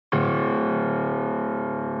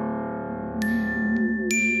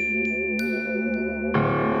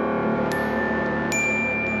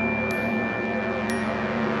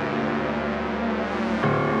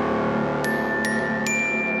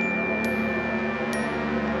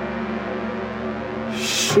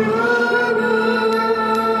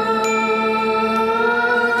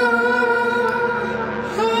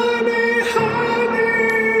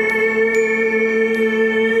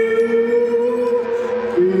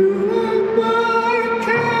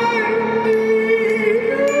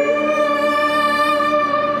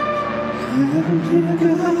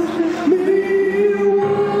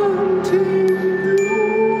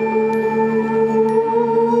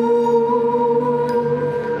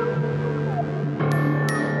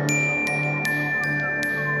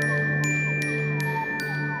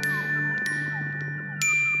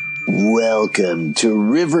Welcome to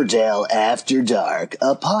Riverdale After Dark,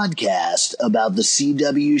 a podcast about the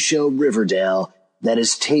CW show Riverdale that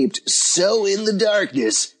is taped so in the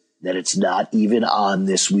darkness that it's not even on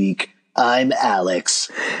this week. I'm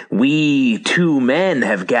Alex. We two men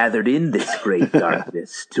have gathered in this great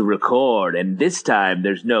darkness to record, and this time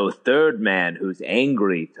there's no third man who's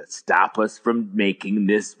angry to stop us from making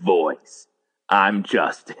this voice. I'm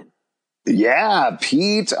Justin. Yeah,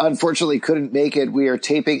 Pete unfortunately couldn't make it. We are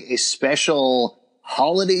taping a special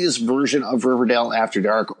holidays version of Riverdale After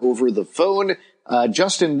Dark over the phone.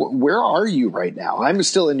 Justin, where are you right now? I'm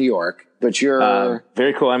still in New York, but you're...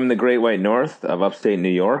 Very cool. I'm in the Great White North of upstate New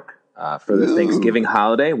York for the Thanksgiving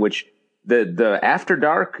holiday, which the After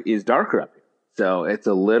Dark is darker up here. So it's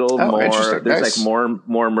a little more... There's nice. Like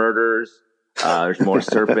more murders. There's more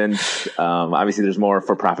serpents. Obviously, there's more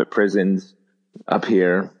for-profit prisons up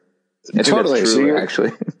here. Totally. So you're actually,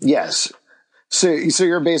 yes. So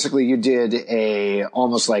you're basically, you did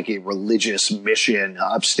almost like a religious mission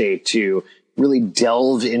upstate to really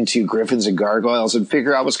delve into Griffins and Gargoyles and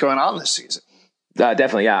figure out what's going on this season.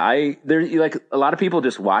 Definitely. Yeah. There's like a lot of people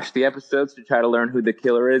just watch the episodes to try to learn who the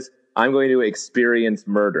killer is. I'm going to experience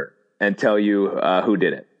murder and tell you who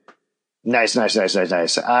did it. Nice.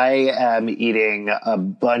 I am eating a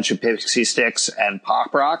bunch of Pixie Sticks and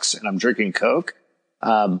Pop Rocks, and I'm drinking Coke.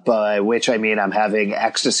 By which I mean I'm having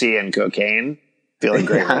ecstasy and cocaine. Feeling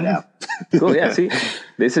great right now. Cool. Yeah. See,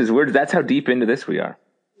 this is weird. That's how deep into this we are.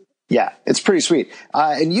 Yeah, it's pretty sweet.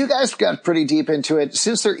 And you guys got pretty deep into it.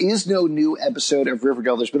 Since there is no new episode of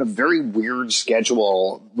Riverdale, there's been a very weird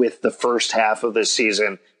schedule with the first half of this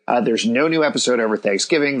season. There's no new episode over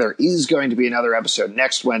Thanksgiving. There is going to be another episode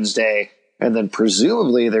next Wednesday. And then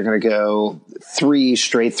presumably they're going to go 3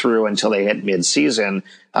 straight through until they hit mid-season.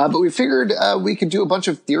 But we figured we could do a bunch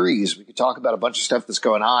of theories. We could talk about a bunch of stuff that's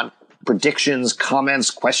going on, predictions, comments,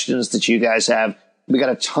 questions that you guys have. We got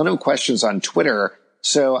a ton of questions on Twitter.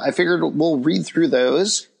 So I figured we'll read through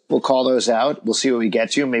those. We'll call those out. We'll see what we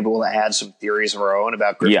get to. Maybe we'll add some theories of our own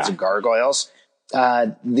about Griffins and Gargoyles.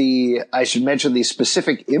 I should mention the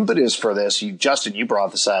specific impetus for this. Justin, you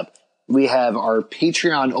brought this up. We have our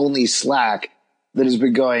Patreon-only Slack that has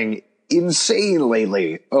been going insane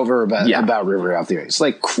lately over about Riverdale theories.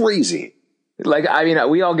 Like crazy. Like, I mean,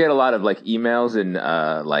 we all get a lot of like emails and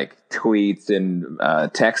like tweets and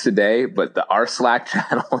texts a day, but our Slack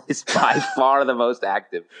channel is by far the most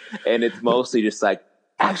active. And it's mostly just like,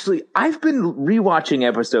 actually, I've been rewatching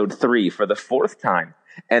episode 3 for the 4th time.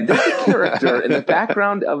 And there's a character in the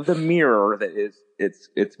background of the mirror that is,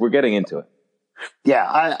 we're getting into it. Yeah,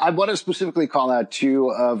 I want to specifically call out 2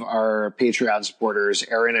 of our Patreon supporters,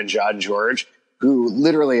 Aaron and John George, who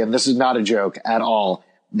literally, and this is not a joke at all,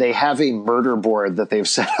 they have a murder board that they've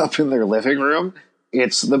set up in their living room.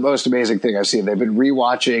 It's the most amazing thing I've seen. They've been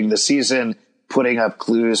rewatching the season, putting up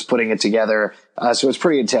clues, putting it together. So it's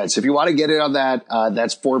pretty intense. If you want to get in on that,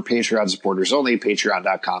 that's for Patreon supporters only,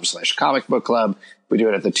 patreon.com/comicbookclub. We do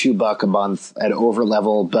it at the $2 a month at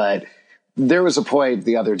overlevel. But there was a point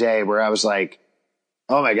the other day where I was like,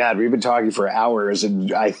 oh my God, we've been talking for hours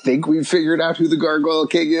and I think we've figured out who the Gargoyle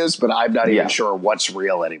King is, but I'm not even sure what's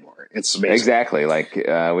real anymore. It's amazing. Exactly. Like, we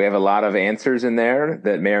have a lot of answers in there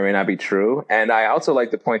that may or may not be true. And I also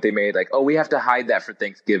like the point they made, like, oh, we have to hide that for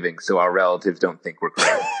Thanksgiving so our relatives don't think we're crazy.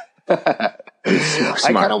 I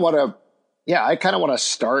kind of want to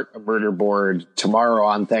start a murder board tomorrow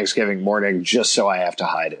on Thanksgiving morning just so I have to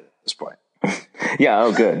hide it at this point. Yeah.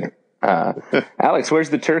 Oh, good. Alex, where's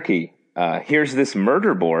the turkey? Here's this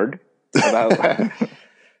murder board about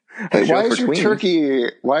why is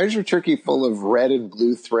your turkey full of red and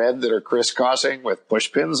blue thread that are crisscrossing with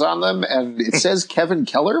push pins on them? And it says Kevin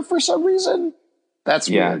Keller for some reason. That's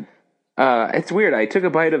weird. It's weird. I took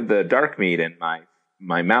a bite of the dark meat and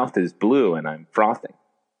my mouth is blue and I'm frothing.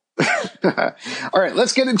 All right,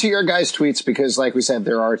 let's get into your guys' tweets because like we said,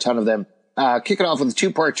 there are a ton of them. Kick it off with a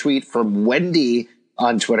 2-part tweet from Wendy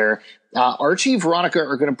on Twitter. Archie and Veronica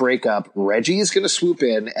are going to break up. Reggie is going to swoop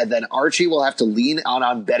in, and then Archie will have to lean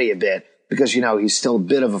on Betty a bit because, you know, he's still a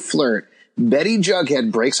bit of a flirt. Betty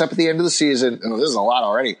Jughead breaks up at the end of the season. Oh, this is a lot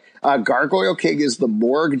already. Gargoyle King is the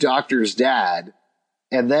morgue doctor's dad.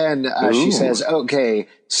 And then she says, okay,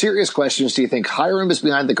 serious questions. Do you think Hiram is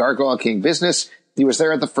behind the Gargoyle King business? He was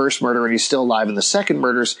there at the first murder and he's still alive in the second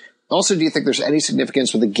murders. Also, do you think there's any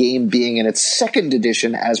significance with the game being in its second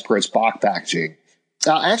edition as per its box packaging?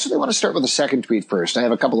 I actually want to start with the second tweet first. I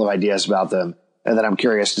have a couple of ideas about them, and then I'm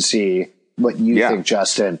curious to see what you think,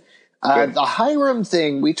 Justin. The Hiram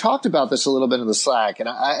thing, we talked about this a little bit in the Slack, and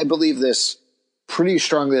I believe this pretty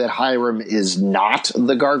strongly that Hiram is not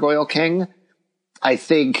the Gargoyle King. I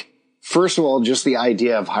think, first of all, just the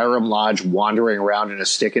idea of Hiram Lodge wandering around in a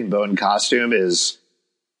stick and bone costume is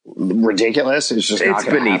ridiculous. It's just not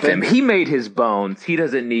going to happen. Him. He made his bones. He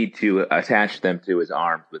doesn't need to attach them to his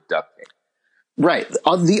arms with duct tape. Right.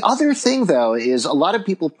 The other thing, though, is a lot of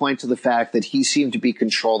people point to the fact that he seemed to be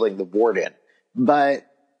controlling the warden. But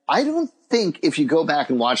I don't think, if you go back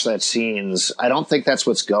and watch that scenes, I don't think that's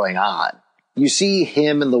what's going on. You see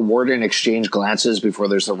him and the warden exchange glances before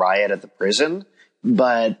there's the riot at the prison.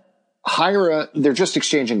 But Hiram, they're just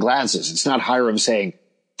exchanging glances. It's not Hiram saying,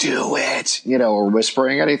 do it, or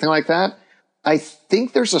whispering anything like that. I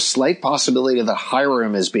think there's a slight possibility that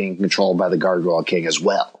Hiram is being controlled by the Gargoyle King as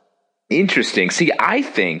well. Interesting. See, I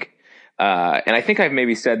think, and I think I've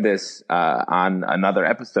maybe said this on another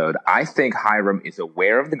episode, I think Hiram is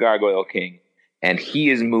aware of the Gargoyle King and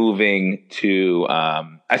he is moving to,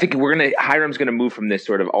 I think Hiram's going to move from this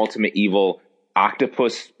sort of ultimate evil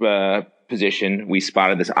octopus position. We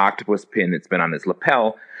spotted this octopus pin that's been on his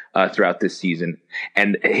lapel throughout this season,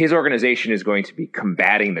 and his organization is going to be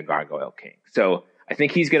combating the Gargoyle King. So I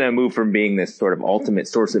think he's going to move from being this sort of ultimate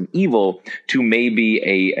source of evil to maybe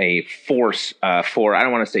a force for, I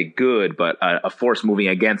don't want to say good, but a force moving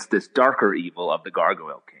against this darker evil of the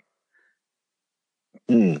Gargoyle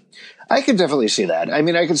King. I can definitely see that. I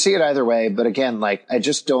mean, I can see it either way, but again, I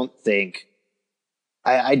just don't think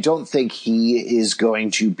I don't think he is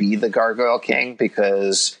going to be the Gargoyle King,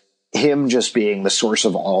 because him just being the source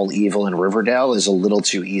of all evil in Riverdale is a little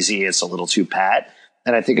too easy. It's a little too pat.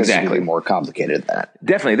 And I think it's going to be more complicated than that.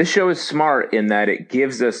 Definitely. This show is smart in that it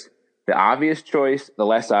gives us the obvious choice, the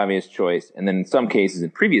less obvious choice. And then in some cases in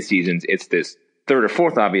previous seasons, it's this third or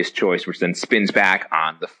fourth obvious choice, which then spins back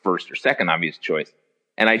on the first or second obvious choice.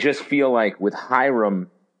 And I just feel like with Hiram,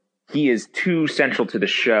 he is too central to the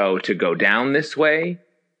show to go down this way.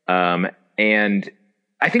 And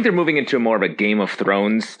I think they're moving into more of a Game of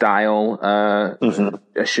Thrones style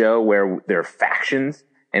a show where there are factions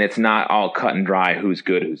and it's not all cut and dry who's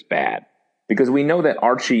good, who's bad. Because we know that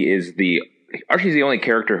Archie's the only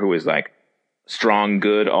character who is strong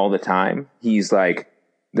good all the time. He's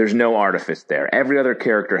there's no artifice there. Every other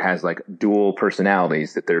character has dual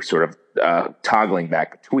personalities that they're sort of toggling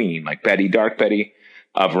back between, like Betty, Dark Betty.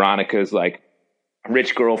 Veronica's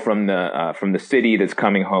rich girl from the city that's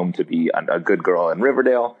coming home to be a good girl in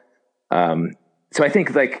Riverdale. So I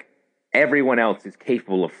think everyone else is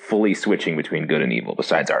capable of fully switching between good and evil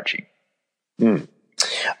besides Archie. Moving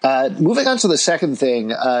on to the second thing,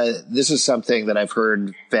 this is something that I've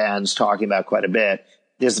heard fans talking about quite a bit,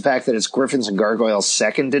 is the fact that it's Griffins and Gargoyles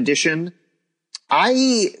second edition.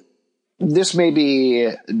 This may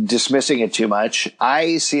be dismissing it too much.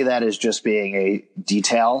 I see that as just being a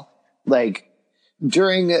detail.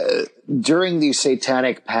 During the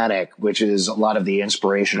Satanic Panic, which is a lot of the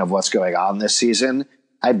inspiration of what's going on this season,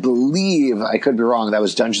 I believe, I could be wrong, that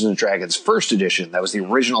was Dungeons and Dragons first edition. That was the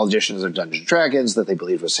original editions of Dungeons and Dragons that they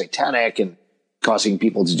believed was satanic and causing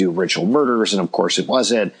people to do ritual murders. And of course it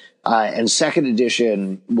wasn't. And second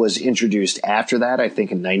edition was introduced after that, I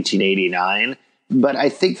think in 1989. But I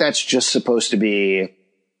think that's just supposed to be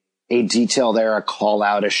a detail there, a call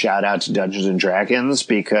out, a shout out to Dungeons and Dragons,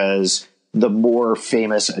 because the more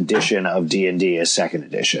famous edition of D&D is second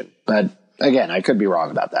edition. But again, I could be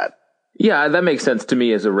wrong about that. Yeah, that makes sense to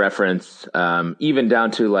me as a reference, even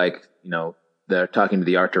down to they're talking to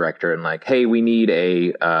the art director and hey, we need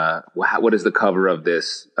what does the cover of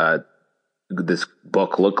this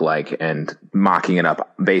book look like? And mocking it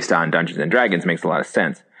up based on Dungeons and Dragons makes a lot of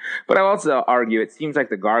sense. But I'll also argue it seems like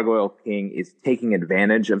the Gargoyle King is taking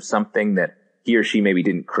advantage of something that he or she maybe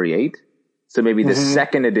didn't create. So maybe the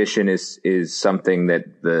second edition is something that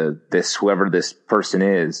whoever this person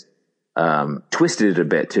is, twisted it a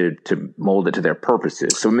bit to mold it to their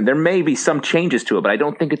purposes. So there may be some changes to it, but I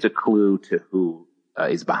don't think it's a clue to who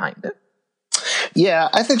is behind it. Yeah,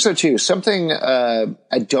 I think so too. Something,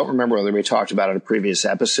 I don't remember whether we talked about it in a previous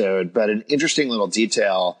episode, but an interesting little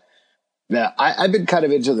detail. Now, I've been kind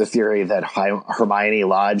of into the theory that Hermione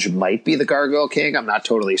Lodge might be the Gargoyle King. I'm not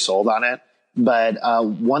totally sold on it. But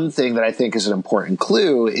one thing that I think is an important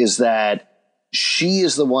clue is that she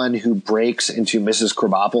is the one who breaks into Mrs.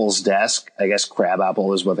 Krabappel's desk. I guess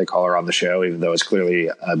Crabapple is what they call her on the show, even though it's clearly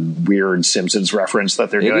a weird Simpsons reference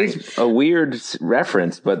that they're doing. It is a weird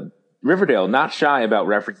reference, but Riverdale, not shy about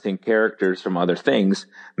referencing characters from other things.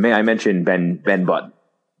 May I mention Ben Button?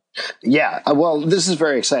 Yeah, well, this is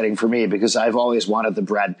very exciting for me because I've always wanted the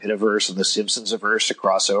Brad Pittiverse and the Simpsons-averse to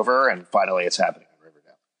cross over, and finally it's happening in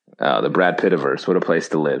Riverdale. Oh, the Brad Pittiverse. What a place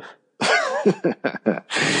to live.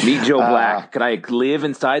 Meet Joe Black. Could I live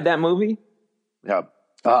inside that movie? Yeah.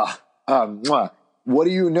 What do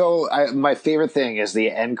you know? My favorite thing is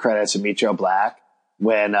the end credits of Meet Joe Black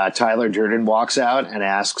when Tyler Durden walks out and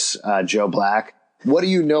asks Joe Black, "What do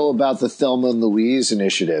you know about the Thelma and Louise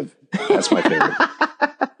initiative?" That's my favorite.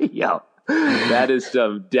 Yeah. That is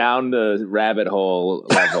some down the rabbit hole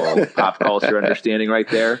level pop culture understanding right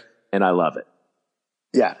there, and I love it.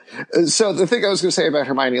 Yeah. So the thing I was going to say about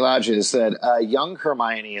Hermione Lodge is that young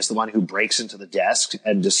Hermione is the one who breaks into the desk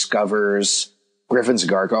and discovers Griffins and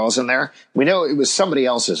Gargoyles in there. We know it was somebody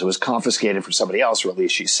else's. It was confiscated from somebody else, or at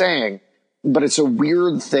least she's saying. But it's a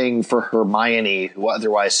weird thing for Hermione, who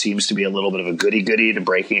otherwise seems to be a little bit of a goody-goody, to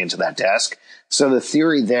breaking into that desk. So the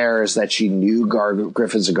theory there is that she knew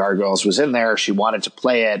Griffins and Gargoyles was in there. She wanted to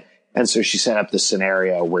play it. And so she set up this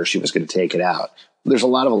scenario where she was going to take it out. There's a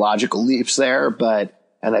lot of logical leaps there,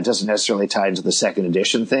 and that doesn't necessarily tie into the second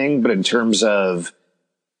edition thing. But in terms of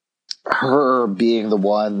her being the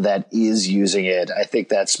one that is using it, I think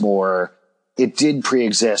that's more, it did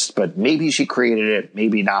pre-exist, but maybe she created it,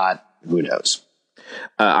 maybe not. Who knows?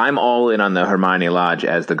 I'm all in on the Hermione Lodge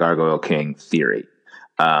as the Gargoyle King theory.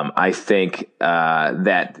 I think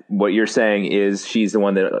that what you're saying is she's the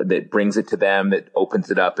one that brings it to them, that opens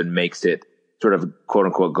it up and makes it sort of quote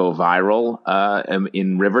unquote go viral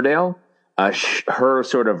in Riverdale. Her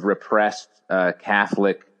sort of repressed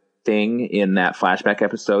Catholic thing in that flashback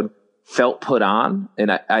episode felt put on,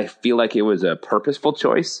 and I feel like it was a purposeful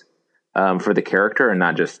choice for the character and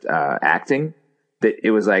not just acting. That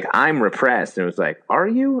it was like, I'm repressed, and it was like, are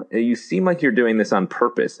you? You seem like you're doing this on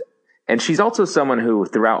purpose. And she's also someone who,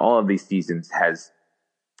 throughout all of these seasons, has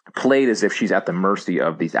played as if she's at the mercy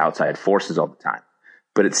of these outside forces all the time.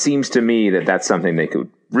 But it seems to me that that's something they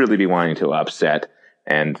could really be wanting to upset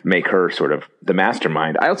and make her sort of the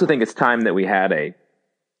mastermind. I also think it's time that we had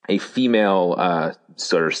a female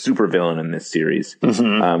sort of supervillain in this series.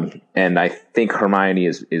 Mm-hmm. And I think Hermione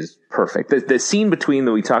is perfect. The scene between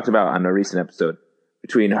that we talked about on a recent episode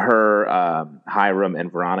between her, Hiram,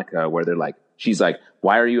 and Veronica, where she's like,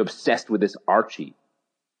 why are you obsessed with this Archie?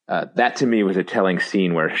 That to me was a telling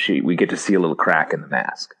scene where we get to see a little crack in the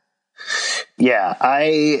mask. Yeah,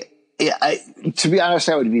 I to be honest,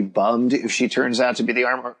 I would be bummed if she turns out to be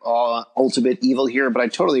the ultimate evil here, but I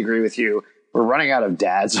totally agree with you. We're running out of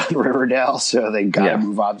dads on Riverdale, so they got to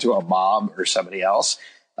move on to a mom or somebody else.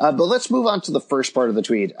 But let's move on to the first part of the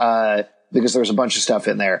tweet, because there's a bunch of stuff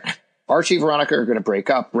in there. Archie and Veronica are going to break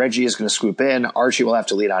up. Reggie is going to swoop in. Archie will have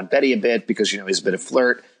to lean on Betty a bit because, he's a bit of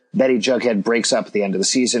flirt. Betty Jughead breaks up at the end of the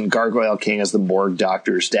season. Gargoyle King is the morgue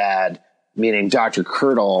doctor's dad, meaning Dr.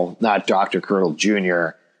 Curdle, not Dr. Curdle Jr.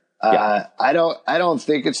 I don't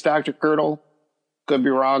think it's Dr. Curdle. Could be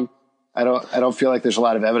wrong. I don't feel like there's a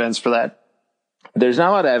lot of evidence for that. There's not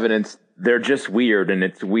a lot of evidence. They're just weird, and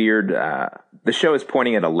it's weird. The show is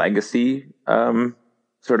pointing at a legacy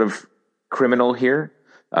sort of criminal here,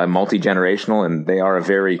 multi-generational, and they are a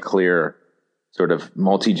very clear sort of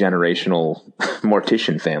multi-generational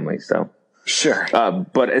mortician family. So sure.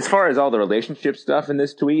 But as far as all the relationship stuff in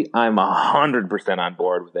this tweet, I'm 100% on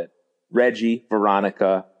board with it. Reggie,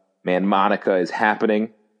 Veronica, man, Monica is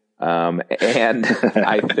happening. And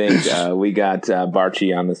I think we got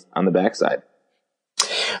Barchi on the backside.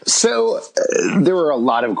 So there were a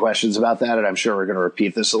lot of questions about that, and I'm sure we're going to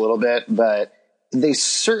repeat this a little bit, but they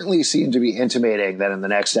certainly seem to be intimating that in the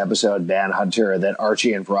next episode, Manhunter, that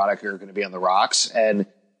Archie and Veronica are going to be on the rocks. And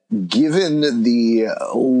given the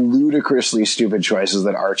ludicrously stupid choices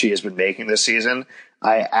that Archie has been making this season,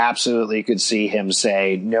 I absolutely could see him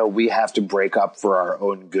say, no, we have to break up for our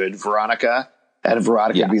own good, Veronica. And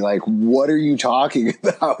Veronica would be like, what are you talking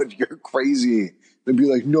about? You're crazy. They'd be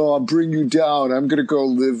like, no, I'll bring you down. I'm going to go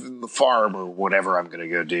live in the farm or whatever I'm going to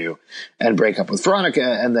go do, and break up with Veronica.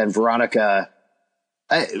 And then Veronica,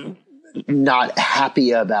 not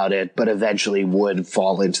happy about it, but eventually would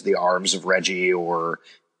fall into the arms of Reggie or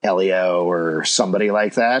Elio or somebody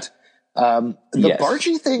like that. The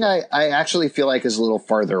Barchi thing, I actually feel like is a little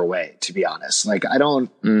farther away, to be honest. Like, I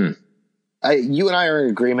don't, you and I are in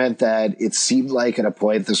agreement that it seemed like at a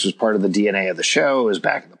point this was part of the DNA of the show. It was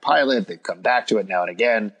back in the pilot. They've come back to it now and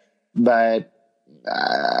again, but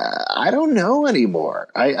I don't know anymore.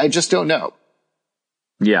 I just don't know.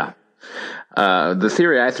 Yeah. The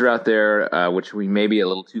theory I threw out there, which we may be a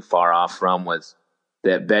little too far off from, was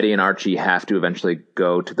that Betty and Archie have to eventually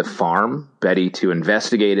go to the farm. Betty to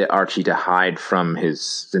investigate it, Archie to hide from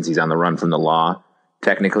since he's on the run from the law,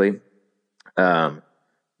 technically.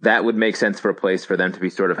 That would make sense for a place for them to be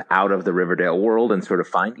sort of out of the Riverdale world and sort of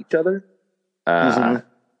find each other.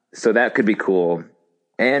 So that could be cool.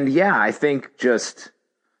 And yeah, I think just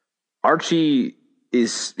Archie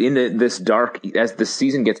is in this dark, as the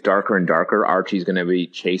season gets darker and darker, Archie's going to be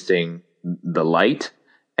chasing the light,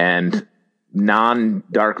 and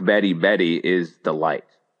non-dark Betty is the light,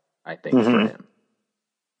 I think, for him.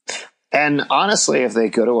 And honestly, if they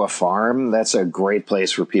go to a farm, that's a great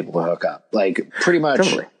place for people to hook up. Like, pretty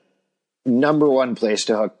much number one place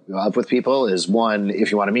to hook up with people is, one,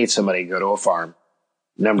 if you want to meet somebody, go to a farm.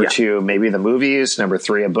 Number two, maybe the movies. Number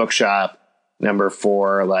three, a bookshop. Number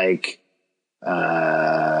four, like,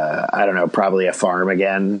 I don't know, probably a farm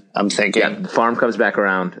again, I'm thinking. Yeah, the farm comes back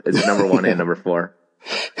around. It's number one and number four.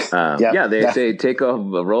 They take a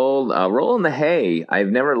roll in the hay. I've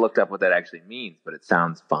never looked up what that actually means, but it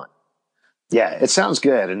sounds fun. Yeah, it sounds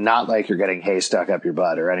good, and not like you're getting hay stuck up your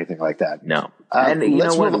butt or anything like that. No. And you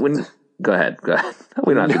know what? Go ahead.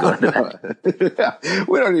 We don't have to go into that.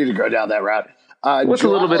 We don't need to go down that route. What's a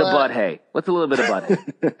little bit of butt hay?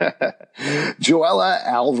 Joella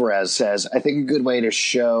Alvarez says, I think a good way for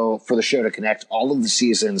the show to connect all of the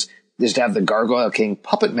seasons is to have the Gargoyle King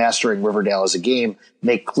puppet mastering Riverdale as a game,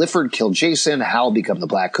 make Clifford kill Jason, Hal become the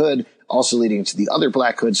Black Hood, also leading to the other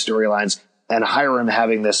Black Hood storylines, and Hiram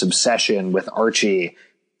having this obsession with Archie.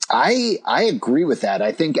 I agree with that.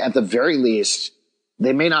 I think at the very least,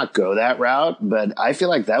 they may not go that route, but I feel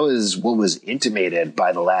like that was what was intimated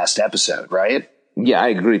by the last episode, right? Yeah, I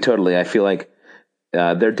agree totally. I feel like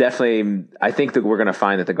they're definitely, I think that we're going to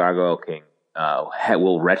find that the Gargoyle King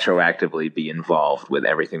will retroactively be involved with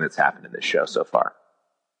everything that's happened in this show so far.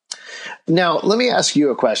 Now, let me ask you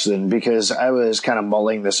a question, because I was kind of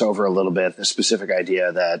mulling this over a little bit, the specific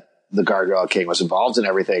idea that the Gargoyle King was involved in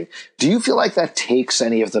everything. Do you feel like that takes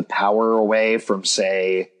any of the power away from,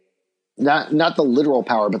 say, not the literal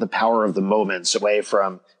power, but the power of the moments away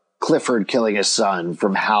from Clifford killing his son,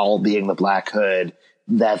 from Hal being the Black Hood,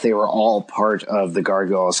 that they were all part of the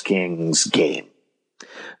Gargoyle King's game?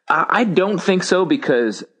 I don't think so,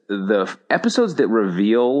 because the episodes that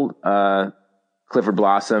reveal Clifford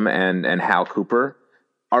Blossom and Hal Cooper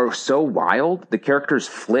are so wild. The characters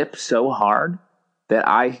flip so hard that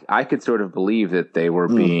I could sort of believe that they were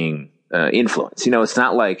being influenced. You know, it's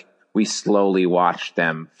not like we slowly watch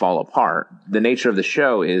them fall apart. The nature of the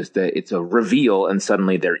show is that it's a reveal and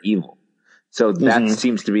suddenly they're evil. So that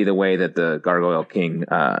seems to be the way that the Gargoyle King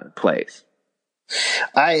plays.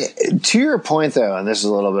 To your point, though, and this is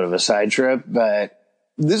a little bit of a side trip, but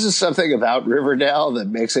this is something about Riverdale that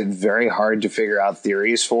makes it very hard to figure out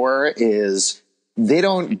theories for, is they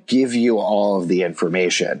don't give you all of the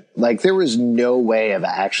information. Like, there was no way of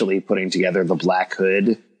actually putting together the Black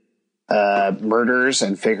Hood murders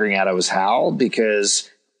and figuring out it was Hal, because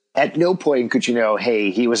at no point could you know,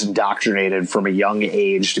 hey, he was indoctrinated from a young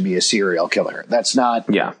age to be a serial killer. That's not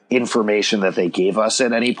information that they gave us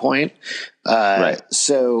at any point. Right.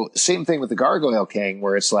 So same thing with the Gargoyle King,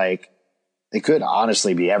 where it's like, it could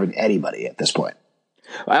honestly be anybody at this point.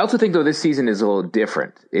 I also think, though, this season is a little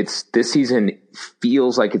different. This season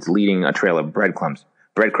feels like it's leading a trail of breadcrumbs.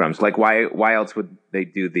 Like, why else would they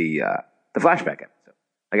do the flashback episode?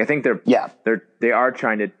 Like, I think they are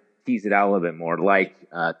trying to tease it out a little bit more. Like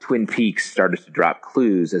Twin Peaks started to drop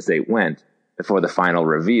clues as they went before the final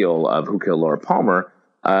reveal of who killed Laura Palmer,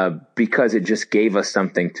 because it just gave us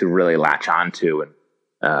something to really latch onto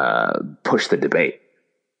and push the debate.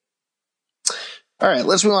 All right,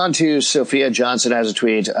 let's move on to Sophia Johnson has a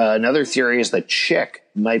tweet. Another theory is that Chick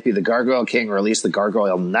might be the Gargoyle King, or at least the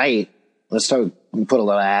Gargoyle Knight. Let's put a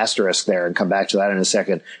little asterisk there and come back to that in a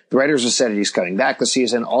second. The writers have said he's coming back this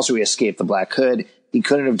season. Also, he escaped the Black Hood. He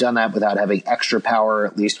couldn't have done that without having extra power,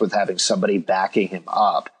 at least with having somebody backing him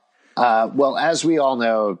up. Well, as we all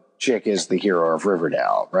know, Chick is the hero of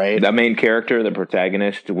Riverdale, right? The main character, the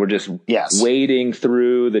protagonist. We're just wading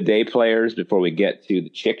through the day players before we get to the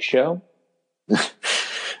Chick show.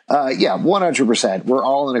 100%. We're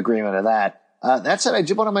all in agreement on that. That said, I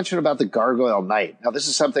did want to mention about the Gargoyle Knight. Now, this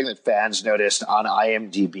is something that fans noticed on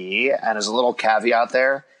IMDb, and as a little caveat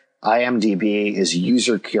there, IMDb is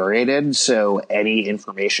user curated, so any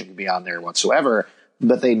information can be on there whatsoever.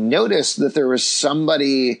 But they noticed that there was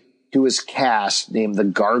somebody who was cast named the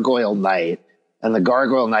Gargoyle Knight, and the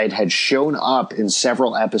Gargoyle Knight had shown up in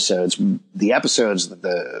several episodes. The episodes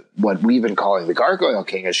that what we've been calling the Gargoyle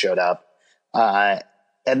King has showed up.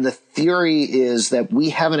 And the theory is that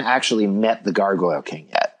we haven't actually met the Gargoyle King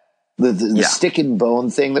yet. The stick and bone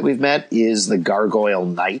thing that we've met is the Gargoyle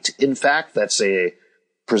Knight. In fact, that's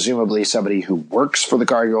presumably somebody who works for the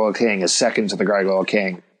Gargoyle King, is second to the Gargoyle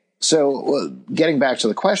King. So getting back to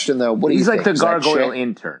the question, though, what do you think? He's like the Gargoyle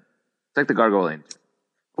intern. It's like the Gargoyle intern.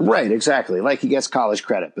 Right, exactly. Like he gets college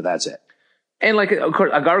credit, but that's it. And like, of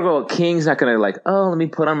course, a Gargoyle King's not going to like, oh, let me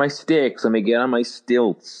put on my sticks. Let me get on my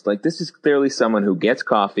stilts. Like, this is clearly someone who gets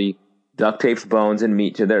coffee, duct tapes bones and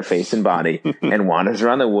meat to their face and body, and wanders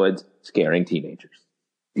around the woods scaring teenagers.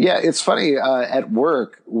 Yeah, it's funny. At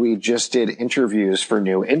work, we just did interviews for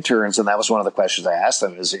new interns, and that was one of the questions I asked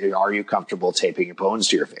them is, are you comfortable taping your bones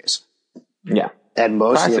to your face? Yeah. And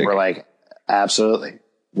most of them were like, absolutely.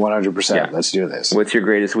 100%. Yeah. Let's do this. What's your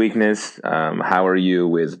greatest weakness? How are you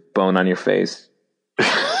with bone on your face?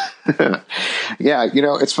 Yeah,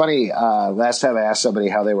 it's funny. Last time I asked somebody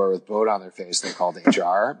how they were with bone on their face, they called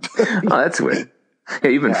HR. Oh, that's weird.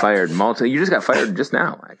 Yeah, you've been fired You just got fired just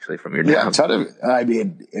now, actually, from your job.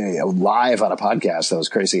 Yeah, live on a podcast. That was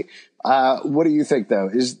crazy. What do you think, though?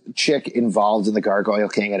 Is Chick involved in the Gargoyle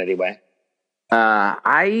King in any way?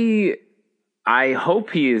 I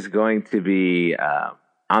hope he is going to be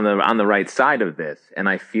on the right side of this, and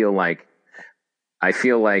I feel like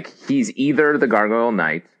he's either the Gargoyle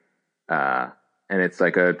Knight, and it's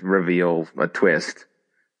like a reveal, a twist.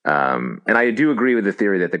 And I do agree with the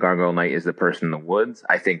theory that the Gargoyle Knight is the person in the woods.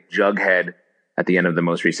 I think Jughead, at the end of the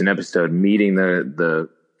most recent episode, meeting the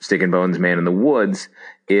Stick and Bones man in the woods,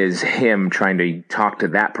 is him trying to talk to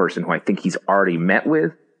that person who I think he's already met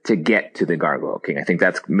with to get to the Gargoyle King. I think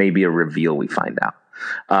that's maybe a reveal we find out.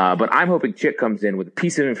 But I'm hoping Chick comes in with a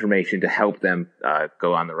piece of information to help them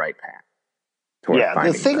go on the right path. Yeah,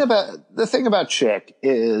 the thing about Chick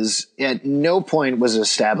is at no point was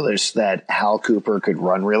established that Hal Cooper could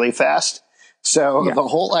run really fast. So the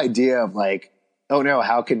whole idea of like, oh no,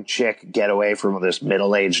 how can Chick get away from this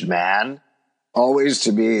middle-aged man? Always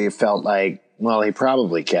to me felt like, well, he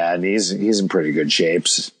probably can. He's in pretty good shape.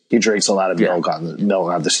 He drinks a lot of milk on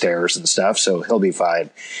the stairs and stuff, so he'll be fine.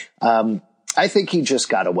 I think he just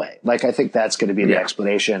got away. Like, I think that's going to be the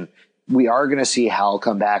explanation. We are going to see Hal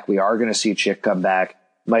come back. We are going to see Chick come back.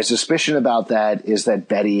 My suspicion about that is that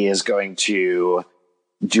Betty is going to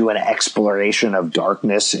do an exploration of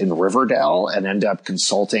darkness in Riverdale and end up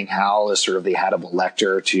consulting Hal as sort of the Hannibal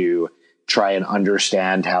Lecter to try and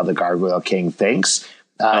understand how the Gargoyle King thinks.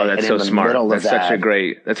 That's so smart. That's such a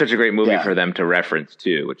great movie for them to reference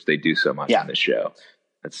too, which they do so much on the show.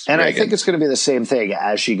 I think it's going to be the same thing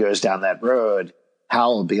as she goes down that road.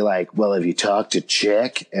 Hal will be like, well, have you talked to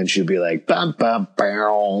Chick? And she'll be like, bum, bum,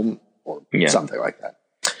 bum, or something like that.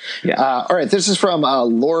 Yeah. All right. This is from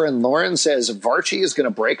Lauren. Lauren says, Varchie is going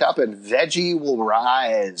to break up and Veggie will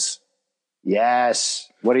rise. Yes.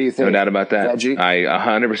 What do you think? No doubt about that. Veggie? I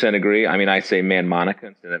 100% agree. I mean, I say Man Monica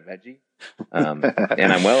instead of Veggie.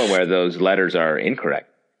 And I'm well aware those letters are incorrect.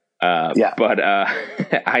 But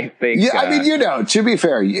I think... Yeah, I mean, to be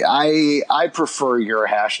fair, I prefer your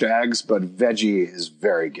hashtags, but Veggie is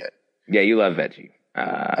very good. Yeah, you love Veggie.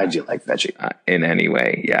 I do like Veggie. In any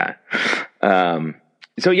way, yeah.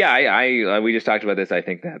 So, we just talked about this. I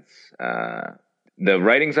think that's the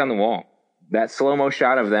writing's on the wall. That slow-mo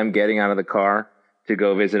shot of them getting out of the car to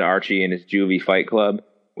go visit Archie in his juvie fight club,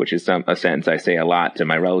 which is a sentence I say a lot to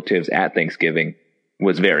my relatives at Thanksgiving,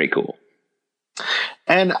 was very cool.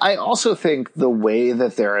 And I also think the way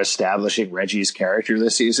that they're establishing Reggie's character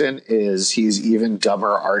this season is he's even dumber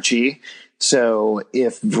Archie. So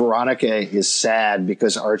if Veronica is sad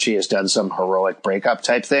because Archie has done some heroic breakup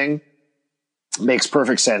type thing, makes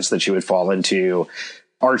perfect sense that she would fall into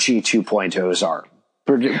Archie 2.0's arm.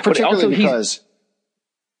 Particularly because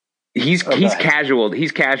he's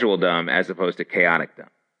casual dumb as opposed to chaotic dumb.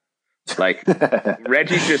 Like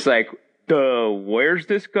Reggie's just like, duh, where's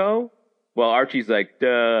this go? Well, Archie's like,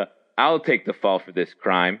 duh, I'll take the fall for this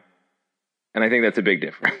crime. And I think that's a big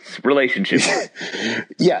difference. Relationship.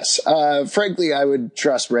 Yes. Frankly, I would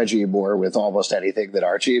trust Reggie more with almost anything than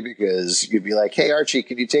Archie, because you'd be like, hey, Archie,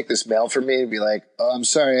 can you take this mail for me? And be like, oh, I'm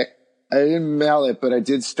sorry, I didn't mail it, but I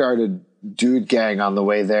did start a dude gang on the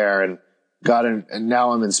way there and and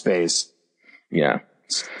now I'm in space. Yeah.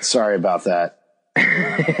 Sorry about that.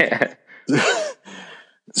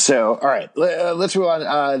 So, all right, let's move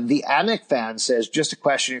on. The Amic fan says, just a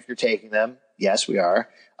question if you're taking them. Yes, we are.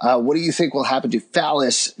 What do you think will happen to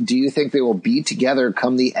Phallus? Do you think they will be together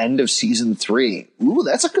come the end of season 3? Ooh,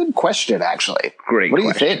 that's a good question, actually. Great. What do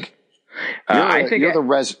you think?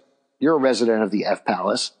 You're a resident of the F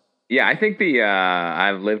Palace. Yeah, I think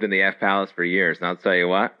I've lived in the F Palace for years, and I'll tell you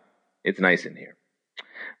what, it's nice in here.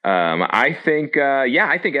 I think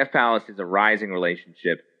F Palace is a rising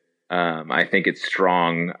relationship. I think it's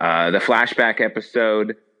strong. The flashback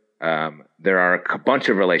episode, there are a bunch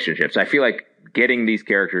of relationships. I feel like getting these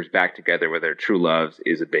characters back together with their true loves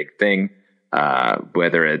is a big thing.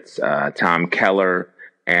 Whether it's Tom Keller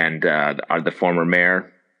and the former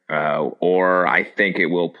mayor, or I think it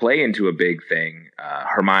will play into a big thing,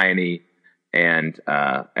 Hermione and,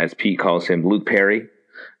 as Pete calls him, Luke Perry,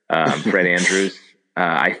 Fred Andrews.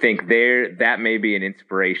 I think that may be an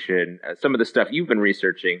inspiration. Some of the stuff you've been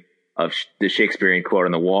researching of the Shakespearean quote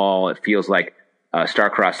on the wall, it feels like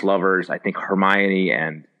star-crossed lovers. I think Hermione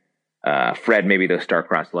and Fred may be those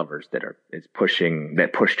star-crossed lovers that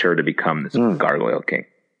pushed her to become this Gargoyle King.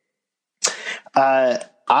 I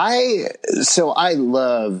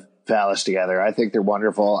love Palace together. I think they're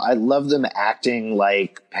wonderful. I love them acting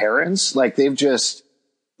like parents. Like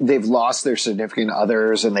they've lost their significant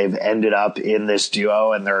others and they've ended up in this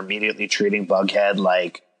duo and they're immediately treating Bughead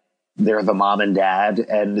like they're the mom and dad.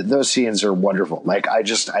 And those scenes are wonderful. Like I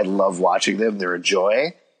love watching them. They're a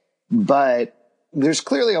joy, but there's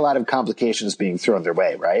clearly a lot of complications being thrown their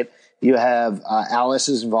way, right? You have Alice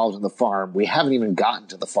is involved in the farm. We haven't even gotten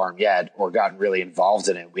to the farm yet or gotten really involved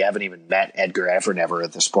in it. We haven't even met Edgar Evernever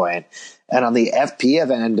at this point. And on the FP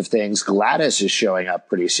end of things, Gladys is showing up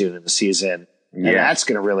pretty soon in the season. And that's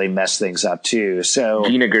going to really mess things up too. So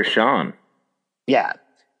Gina Gershon. Yeah.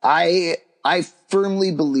 I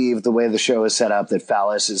firmly believe the way the show is set up that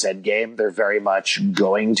Palace is endgame. They're very much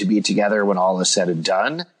going to be together when all is said and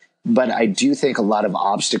done. But I do think a lot of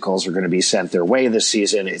obstacles are going to be sent their way this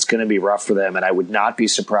season. It's going to be rough for them. And I would not be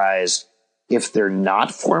surprised if they're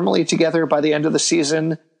not formally together by the end of the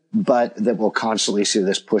season, but that we'll constantly see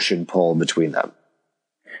this push and pull between them.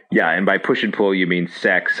 Yeah. And by push and pull, you mean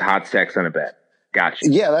sex, hot sex on a bed. Gotcha.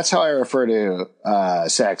 Yeah, that's how I refer to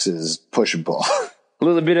sex as push and pull. A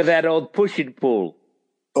little bit of that old push and pull.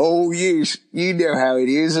 Oh, yes. You know how it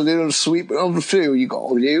is. A little sweep on the flu you got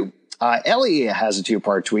to do. Ellie has a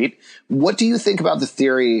 2-part tweet. What do you think about the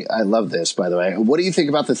theory? I love this, by the way. What do you think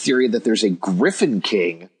about the theory that there's a Griffin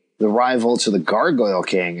King, the rival to the Gargoyle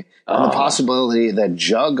King, and the possibility that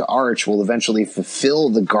Jug Arch will eventually fulfill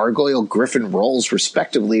the Gargoyle Griffin roles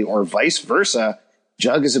respectively, or vice versa?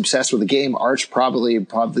 Jug is obsessed with the game. Arch probably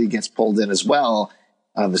gets pulled in as well.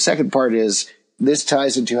 The second part is this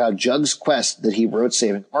ties into how Jug's quest that he wrote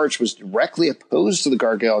saving Arch was directly opposed to the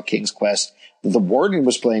Gargoyle King's quest that the Warden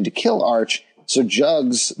was planning to kill Arch. So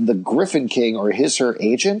Jug's the Griffin King or her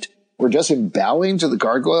agent, or does him bowing to the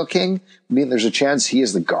Gargoyle King mean there's a chance he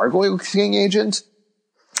is the Gargoyle King agent?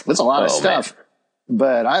 That's a lot of stuff,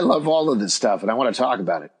 but I love all of this stuff and I want to talk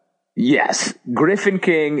about it. Yes, Griffin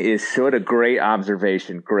King is sort of great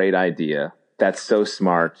observation, great idea. That's so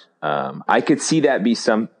smart. I could see that be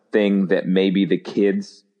something that maybe the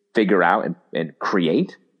kids figure out and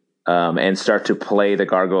create, and start to play the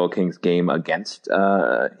Gargoyle King's game against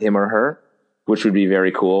him or her, which would be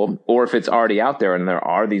very cool. Or if it's already out there and there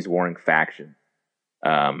are these warring factions,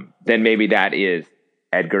 then maybe that is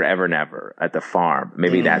Edgar Evernever at the farm.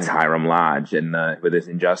 Maybe that's Hiram Lodge with his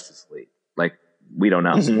Injustice League. Like, we don't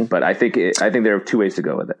know, but I think there are two ways to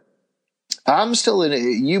go with it. I'm still in it.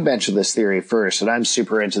 You mentioned this theory first, and I'm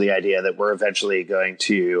super into the idea that we're eventually going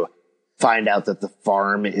to find out that the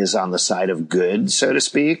farm is on the side of good, so to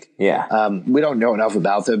speak. Yeah. We don't know enough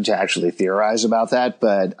about them to actually theorize about that,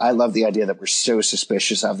 but I love the idea that we're so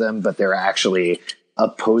suspicious of them, but they're actually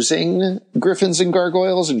opposing Griffins and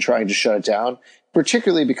Gargoyles and trying to shut it down,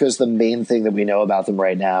 particularly because the main thing that we know about them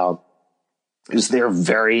right now is they're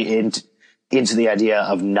very into the idea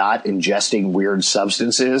of not ingesting weird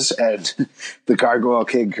substances. And the Gargoyle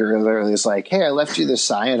King literally is like, hey, I left you this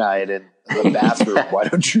cyanide in the bathroom. Why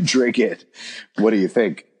don't you drink it? What do you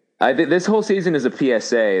think? I think this whole season is a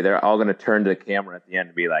PSA. They're all going to turn to the camera at the end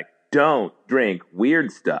and be like, don't drink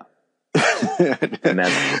weird stuff. And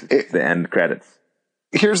that's the end credits.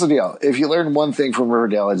 Here's the deal. If you learn one thing from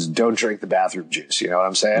Riverdale, it's don't drink the bathroom juice. You know what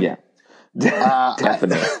I'm saying? Yeah.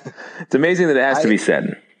 Definitely. It's amazing that it has to be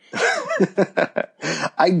said.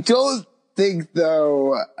 I don't think,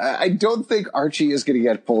 though, I don't think Archie is going to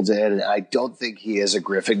get pulled in. I don't think he is a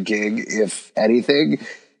Griffin King, if anything.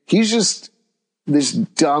 He's just this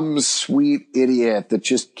dumb, sweet idiot that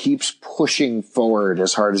just keeps pushing forward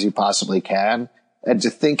as hard as he possibly can. And to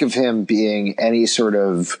think of him being any sort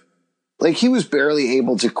of, like, he was barely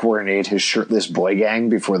able to coordinate his shirtless boy gang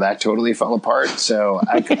before that totally fell apart. So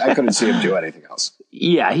I couldn't see him do anything else.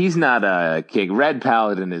 Yeah, he's not a king. Red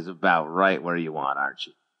Paladin is about right where you want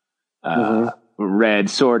Archie. Red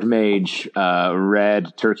Sword Mage,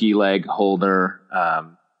 red Turkey Leg Holder.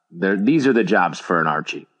 These are the jobs for an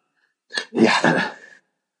Archie. Yeah.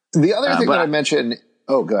 The other thing that I mentioned,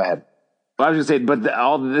 go ahead. Well, I was going to say,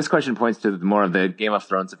 but this question points to more of the Game of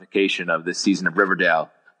Thronesification of this season of Riverdale,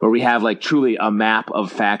 where we have like truly a map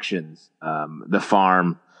of factions, the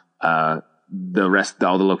farm, the rest,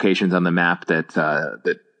 all the locations on the map that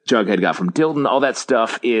Jughead got from Dilton, all that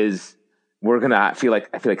stuff is, we're going to I feel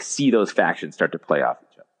like see those factions start to play off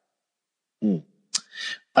each other.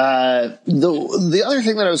 The other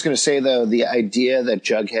thing that I was going to say, though, the idea that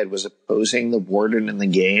Jughead was opposing the warden in the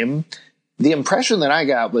game, the impression that I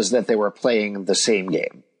got was that they were playing the same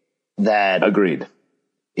game. Agreed.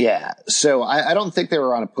 Yeah. So I don't think they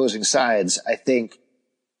were on opposing sides. I think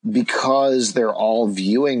because they're all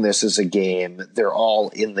viewing this as a game, they're all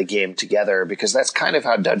in the game together, because that's kind of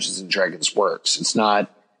how Dungeons and Dragons works. It's not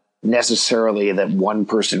necessarily that one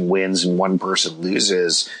person wins and one person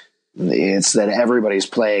loses. It's that everybody's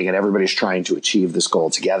playing and everybody's trying to achieve this goal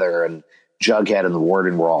together, and Jughead and the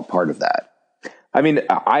Warden were all part of that. I mean,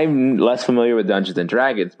 I'm less familiar with Dungeons and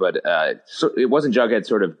Dragons, but it wasn't Jughead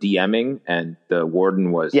sort of DMing, and the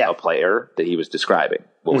Warden was a player that he was describing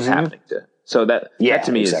what was happening to. So that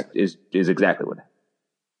to me is exactly what happened.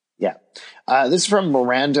 Yeah. This is from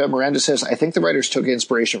Miranda. Miranda says, I think the writers took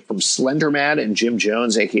inspiration from Slender Man and Jim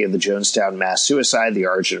Jones, a.k.a. the Jonestown mass suicide, the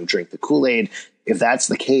origin of Drink the Kool-Aid. If that's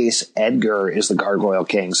the case, Edgar is the Gargoyle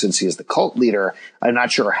King since he is the cult leader. I'm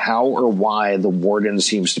not sure how or why the Warden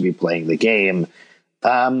seems to be playing the game.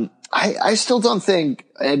 I still don't think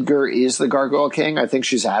Edgar is the Gargoyle King. I think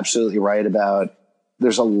she's absolutely right about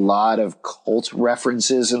there's a lot of cult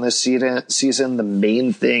references in this season. The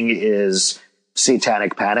main thing is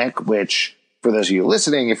Satanic Panic, which, for those of you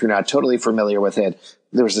listening, if you're not totally familiar with it,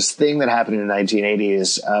 there was this thing that happened in the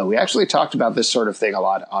 1980s. We actually talked about this sort of thing a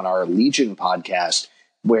lot on our Legion podcast,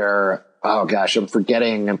 where, I'm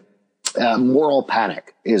forgetting, moral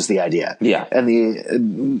panic is the idea. Yeah.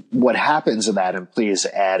 And what happens in that, and please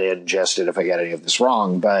add in Justin if I get any of this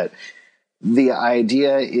wrong, but the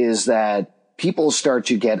idea is that people start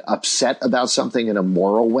to get upset about something in a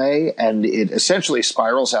moral way, and it essentially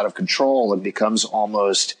spirals out of control and becomes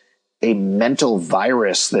almost a mental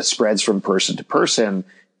virus that spreads from person to person,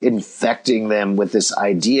 infecting them with this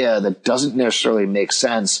idea that doesn't necessarily make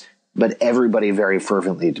sense, but everybody very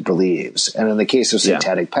fervently believes. And in the case of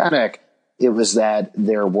Satanic Panic, it was that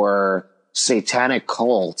there were satanic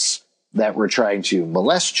cults that were trying to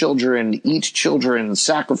molest children, eat children,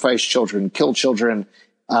 sacrifice children, kill children.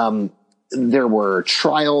 There were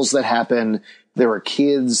trials that happened. There were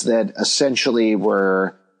kids that essentially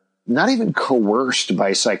were not even coerced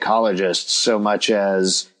by psychologists so much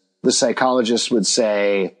as the psychologist would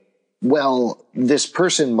say, well, this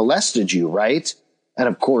person molested you, right? And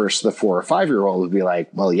of course, the 4 or 5-year-old would be like,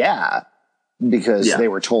 well, yeah, because they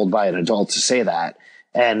were told by an adult to say that.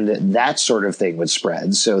 And that sort of thing would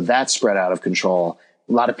spread. So that spread out of control.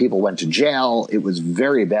 A lot of people went to jail. It was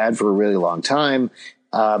very bad for a really long time.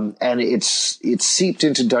 And it seeped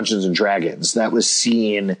into Dungeons and Dragons. That was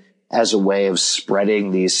seen as a way of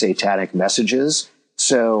spreading these satanic messages.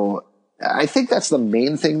 So I think that's the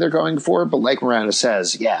main thing they're going for. But like Miranda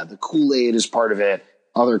says, the Kool-Aid is part of it.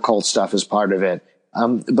 Other cult stuff is part of it.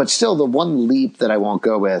 But still, the one leap that I won't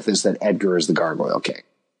go with is that Edgar is the Gargoyle King.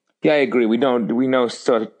 Yeah, I agree. We know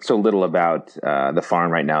so little about the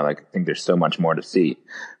farm right now. Like, I think there's so much more to see.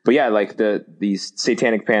 But yeah, like these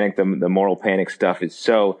Satanic Panic, the moral panic stuff is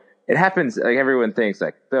it happens. Like, everyone thinks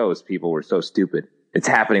like those people were so stupid. It's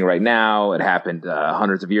happening right now. It happened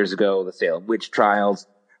hundreds of years ago. The Salem witch trials,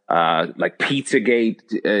 like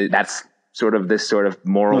Pizzagate. That's this sort of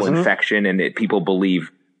moral infection, and people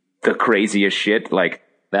believe the craziest shit. Like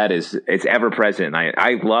it's ever present.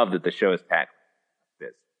 I love that the show is tackling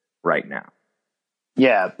this right now.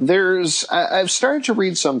 Yeah, I've started to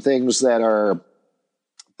read some things that are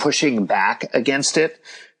pushing back against it.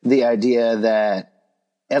 The idea that,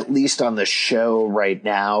 at least on the show right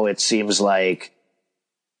now, it seems like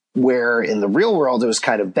where in the real world it was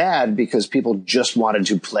kind of bad because people just wanted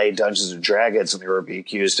to play Dungeons and Dragons and they were being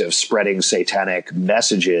accused of spreading satanic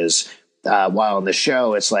messages. While in the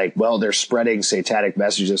show, it's like, well, they're spreading satanic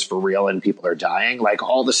messages for real and people are dying. Like,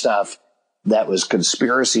 all the stuff that was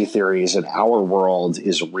conspiracy theories in our world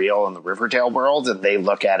is real in the Riverdale world. And they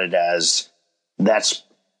look at it as that's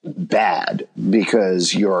bad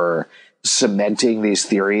because you're cementing these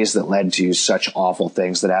theories that led to such awful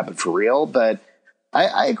things that happened for real. But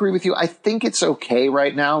I agree with you. I think it's okay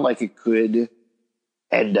right now. Like, it could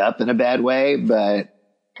end up in a bad way, but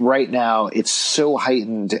right now it's so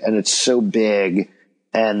heightened and it's so big,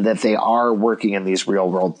 and that they are working in these real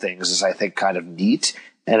world things is, I think, kind of neat.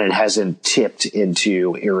 And it hasn't tipped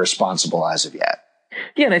into irresponsible as of yet.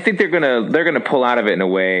 Yeah, and I think they're gonna pull out of it in a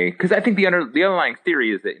way, because I think the underlying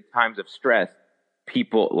theory is that in times of stress,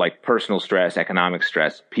 people, like personal stress, economic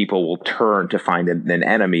stress, people will turn to find an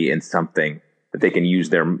enemy in something that they can use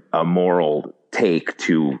their moral take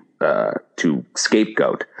to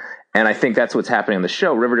scapegoat. And I think that's what's happening on the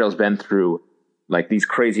show. Riverdale's been through like these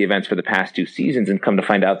crazy events for the past 2 seasons, and come to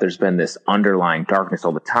find out there's been this underlying darkness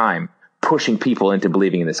all the time, pushing people into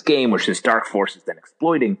believing in this game, which this dark force is then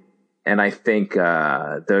exploiting. And I think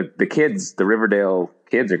the Riverdale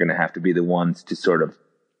kids, are going to have to be the ones to sort of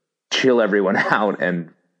chill everyone out and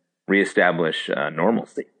reestablish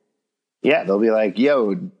normalcy. Yeah, they'll be like,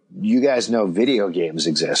 "Yo, you guys know video games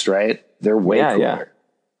exist, right? They're way cooler."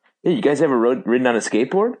 Yeah, you guys ever ridden on a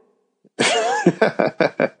skateboard?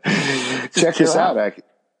 Check this out.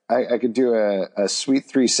 I could do a sweet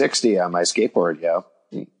 360 on my skateboard, yo.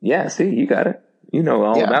 Yeah, see, you got it. You know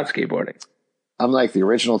all about skateboarding. I'm like the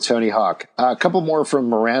original Tony Hawk. A couple more from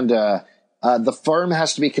Miranda. The farm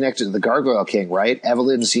has to be connected to the Gargoyle King, right?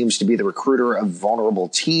 Evelyn seems to be the recruiter of vulnerable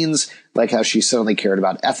teens, like how she suddenly cared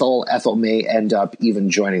about Ethel. Ethel may end up even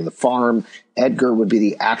joining the farm. Edgar would be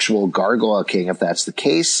the actual Gargoyle King if that's the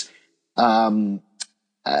case. Again,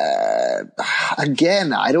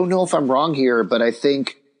 I don't know if I'm wrong here, but I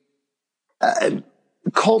think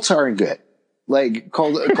cults aren't good. Like,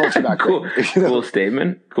 cults are not cool. great. Cool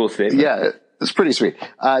statement. Cool statement. Yeah. It's pretty sweet.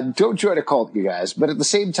 Don't join a cult, you guys. But at the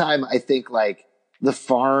same time, I think like the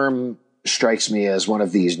farm strikes me as one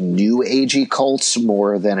of these new agey cults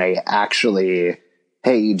more than a actually,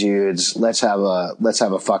 hey, you dudes, let's have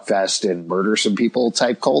a fuck fest and murder some people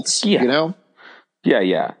type cults. Yeah. You know?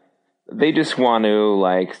 Yeah. They just want to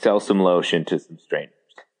like sell some lotion to some strangers.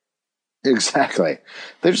 Exactly.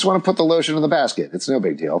 They just want to put the lotion in the basket. It's no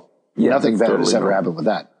big deal. Yeah, Nothing better has ever normal. happened with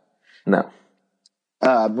that. No.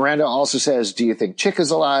 Miranda also says, "Do you think Chick is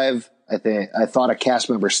alive? I thought a cast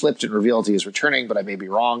member slipped and revealed he is returning, but I may be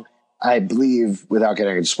wrong. I believe, without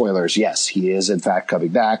getting into spoilers, yes, he is in fact coming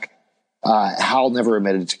back. Hal never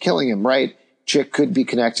admitted to killing him, right? Chick could be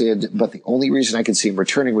connected, but the only reason I could see him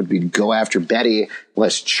returning would be to go after Betty,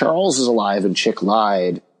 unless Charles is alive and Chick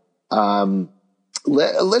lied."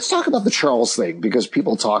 Let's talk about the Charles thing, because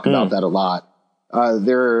people talk about that a lot.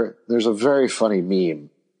 There's a very funny meme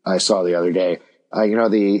I saw the other day.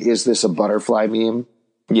 Is this a butterfly meme?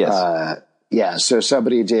 Yes. Yeah. So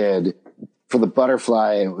somebody did, for the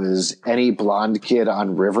butterfly, it was any blonde kid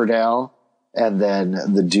on Riverdale. And then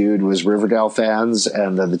the dude was Riverdale fans.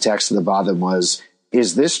 And then the text at the bottom was,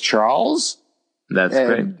 "Is this Charles?" That's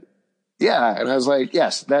great. Yeah. And I was like,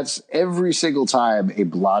 yes, that's every single time a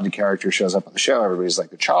blonde character shows up on the show. Everybody's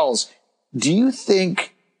like, Charles. Do you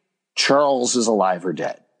think Charles is alive or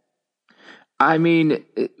dead? I mean,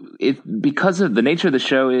 because of the nature of the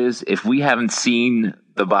show is, if we haven't seen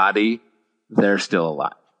the body, they're still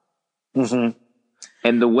alive. Mm-hmm.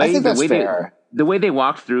 And the way they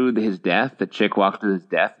walked through his death, the Chick walked through his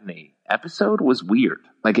death in the episode, was weird.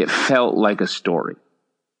 Like, it felt like a story.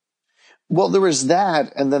 Well, there was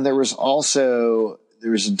that, and then there was a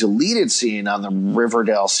deleted scene on the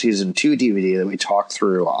Riverdale season 2 DVD that we talked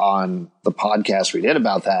through on the podcast we did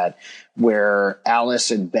about that, where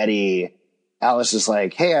Alice is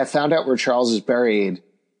like, "Hey, I found out where Charles is buried.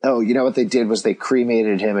 Oh, you know what they did was they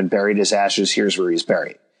cremated him and buried his ashes. Here's where he's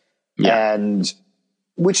buried." Yeah. And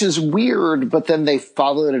which is weird, but then they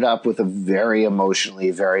followed it up with a very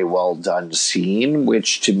emotionally, very well done scene,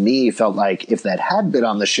 which to me felt like if that had been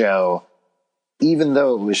on the show, even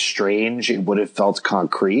though it was strange, it would have felt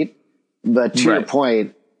concrete. But to your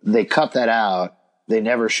point, they cut that out. They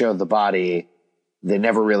never showed the body. They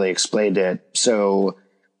never really explained it. So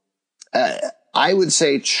I would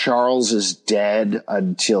say Charles is dead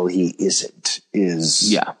until he isn't,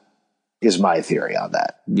 is my theory on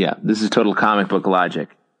that. Yeah, this is total comic book logic.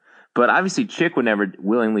 But obviously Chick would never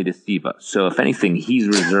willingly deceive us. So if anything, he's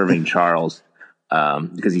reserving Charles,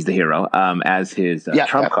 because he's the hero, as his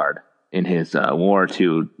trump card in his war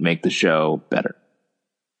to make the show better.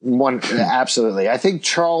 Absolutely. I think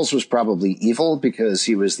Charles was probably evil because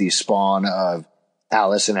he was the spawn of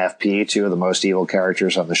Alice and FP, two of the most evil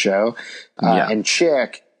characters on the show. And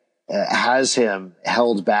Chick has him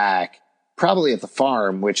held back probably at the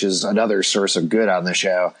farm, which is another source of good on the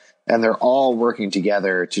show. And they're all working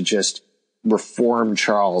together to just reform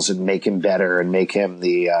Charles and make him better and make him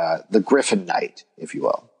the Griffin Knight, if you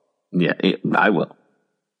will. Yeah, I will.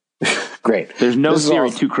 Great. There's no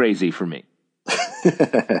theory too crazy for me.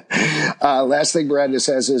 Last thing Miranda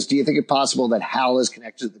says is, do you think it possible that Hal is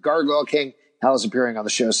connected to the Gargoyle King? Hal is appearing on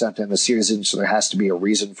the show sometime this season, so there has to be a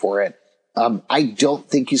reason for it. I don't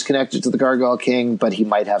think he's connected to the Gargoyle King, but he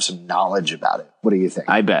might have some knowledge about it. What do you think?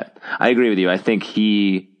 I bet. I agree with you. I think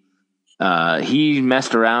he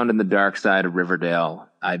messed around in the dark side of Riverdale.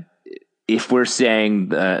 If we're saying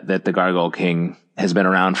that the Gargoyle King has been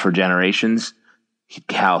around for generations,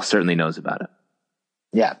 Hal certainly knows about it.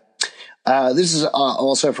 Yeah. This is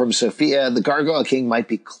also from Sophia. The Gargoyle King might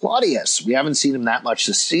be Claudius. We haven't seen him that much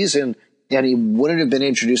this season, and he wouldn't have been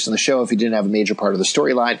introduced in the show if he didn't have a major part of the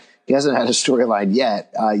storyline. He hasn't had a storyline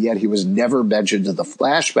yet, yet he was never mentioned in the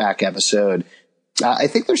flashback episode. I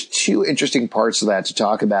think there's two interesting parts of that to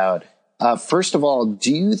talk about. First of all, what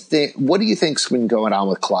do you think's been going on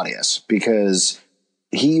with Claudius? Because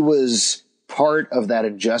he was part of that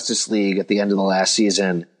Injustice League at the end of the last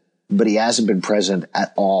season, but he hasn't been present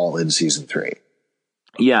at all in season 3.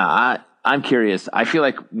 Yeah, I'm curious. I feel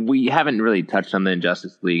like we haven't really touched on the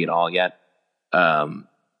Injustice League at all yet.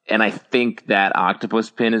 And I think that octopus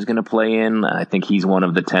pin is going to play in. I think he's one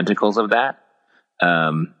of the tentacles of that.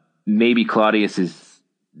 Maybe Claudius is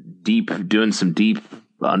doing some deep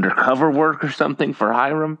undercover work or something for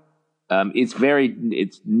Hiram.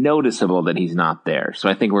 It's noticeable that he's not there. So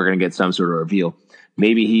I think we're going to get some sort of reveal.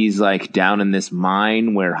 Maybe he's like down in this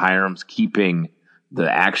mine where Hiram's keeping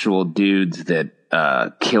the actual dudes that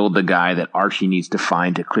killed the guy that Archie needs to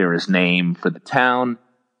find to clear his name for the town.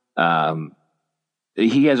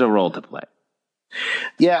 He has a role to play.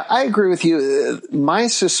 Yeah, I agree with you. My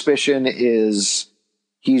suspicion is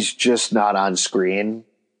he's just not on screen.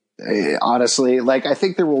 Honestly, like, I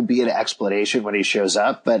think there will be an explanation when he shows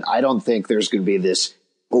up, but I don't think there's going to be this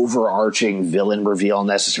overarching villain reveal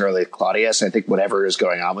necessarily with Claudius. I think whatever is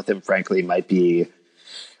going on with him, frankly, might be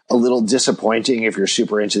a little disappointing if you're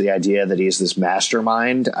super into the idea that he's this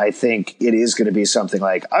mastermind. I think it is going to be something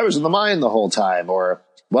like, I was in the mine the whole time, or,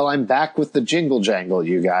 well, I'm back with the jingle jangle,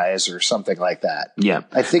 you guys, or something like that. Yeah.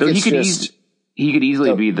 I think he could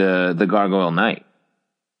easily be the Gargoyle Knight.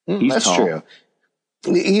 That's tall. True.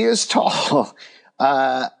 He is tall.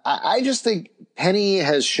 I just think Penny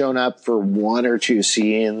has shown up for one or two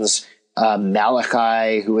scenes.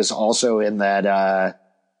 Malachi, who is also in that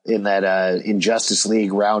Injustice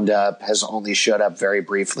League roundup, has only showed up very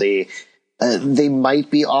briefly. They might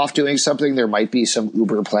be off doing something. There might be some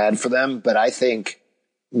Uber plan for them, but I think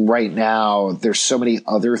right now there's so many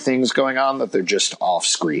other things going on that they're just off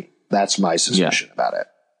screen. That's my suspicion about it.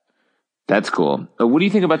 That's cool. What do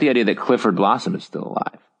you think about the idea that Clifford Blossom is still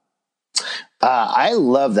alive? I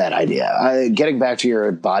love that idea. Getting back to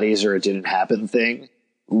your bodies or it didn't happen thing,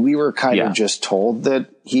 we were kind of just told that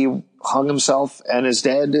he hung himself and is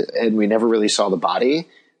dead, and we never really saw the body.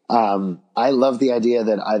 I love the idea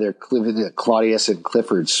that either Claudius and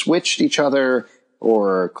Clifford switched each other,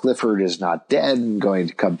 or Clifford is not dead and going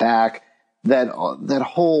to come back. That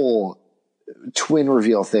whole twin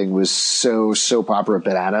reveal thing was so soap opera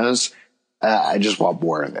bananas. I just want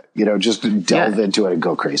more of it. Just delve into it and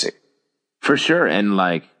go crazy. For sure. And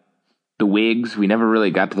like the wigs, we never really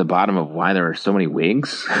got to the bottom of why there are so many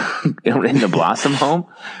wigs in the Blossom home.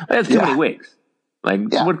 That's too many wigs.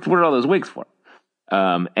 Like, what are all those wigs for?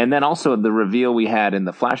 And then also the reveal we had in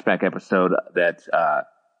the flashback episode that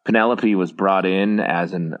Penelope was brought in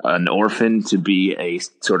as an orphan to be a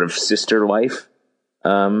sort of sister wife.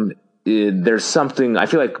 There's something, I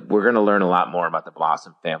feel like we're going to learn a lot more about the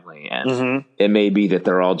Blossom family, and it may be that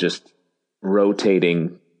they're all just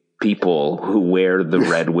rotating people who wear the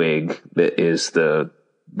red wig that is the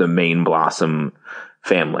main Blossom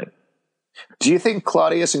family. Do you think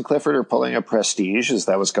Claudius and Clifford are pulling a Prestige? Is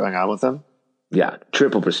that what's going on with them? Yeah,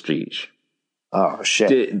 triple Prestige. Oh,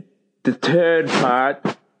 shit. The third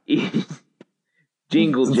part is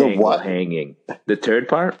Jingle Jangle hanging. The third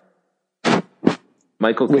part?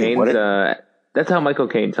 Michael Caine's, that's how Michael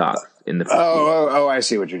Caine talks in the Prestige. Oh, I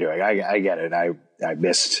see what you're doing. I get it. I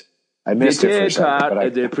missed it for a second. The third part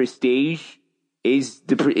of the Prestige is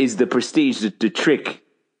the Prestige, the trick.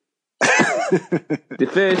 The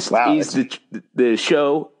first is the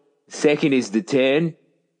show, second is the turn,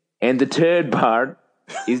 and the third part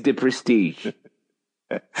is the Prestige.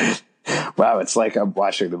 Wow, it's like I'm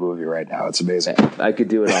watching the movie right now. It's amazing. I could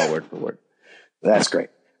do it all word for word. That's great.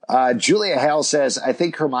 Julia Hale says, I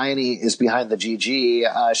think Hermione is behind the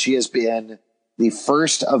GG. She has been the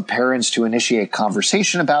first of parents to initiate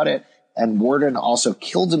conversation about it, and Warden also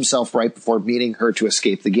killed himself right before meeting her to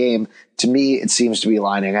escape the game. To me, it seems to be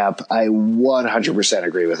lining up. I 100%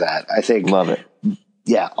 agree with that. I think... Love it.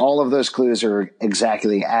 Yeah, all of those clues are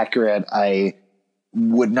exactly accurate. I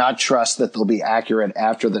would not trust that they'll be accurate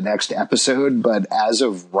after the next episode, but as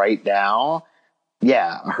of right now,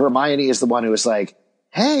 yeah, Hermione is the one who was like,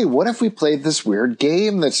 hey, what if we played this weird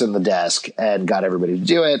game that's in the desk and got everybody to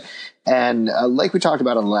do it? And like we talked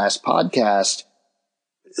about on the last podcast,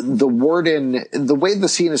 the warden, the way the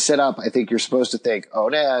scene is set up, I think you're supposed to think, oh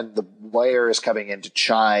man, the lawyer is coming in to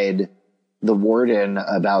chide the warden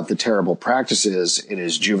about the terrible practices in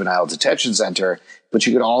his juvenile detention center. But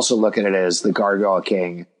you could also look at it as the Gargoyle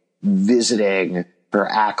King visiting her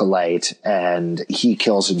acolyte, and he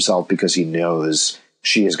kills himself because he knows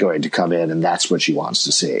she is going to come in, and that's what she wants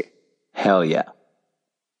to see. Hell yeah.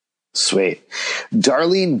 Sweet.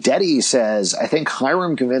 Darlene Detty says, I think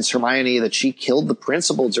Hiram convinced Hermione that she killed the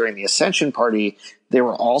principal during the Ascension party. They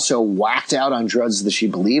were also whacked out on drugs that she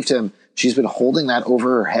believed him. She's been holding that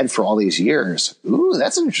over her head for all these years. Ooh,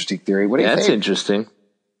 that's an interesting theory. What do you think? That's interesting.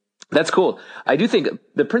 That's cool. I do think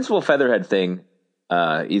the Principal Featherhead thing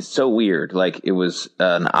is so weird. Like, it was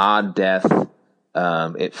an odd death.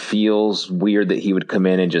 It feels weird that he would come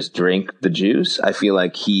in and just drink the juice. I feel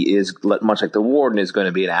like he is, much like the warden, is going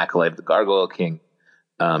to be an acolyte of the Gargoyle King.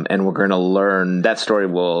 And we're going to learn that story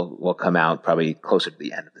will come out probably closer to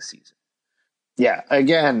the end of the season. Yeah.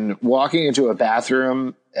 Again, walking into a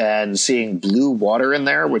bathroom and seeing blue water in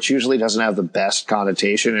there, which usually doesn't have the best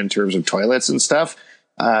connotation in terms of toilets and stuff.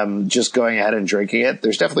 Just going ahead and drinking it.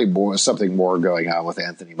 There's definitely something more going on with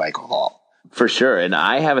Anthony Michael Hall. For sure. And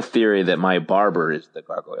I have a theory that my barber is the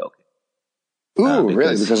Gargoyle King. Ooh,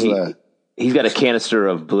 really? Because he's got a canister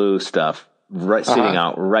of blue stuff sitting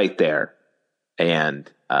out right there. And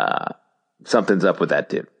something's up with that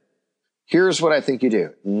dude. Here's what I think you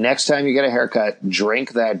do. Next time you get a haircut,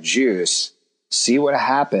 drink that juice, see what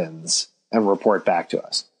happens, and report back to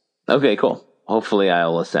us. Okay, cool. Hopefully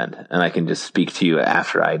I'll ascend, and I can just speak to you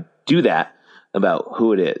after I do that about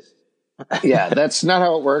who it is. Yeah, that's not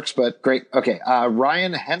how it works, but great. Okay,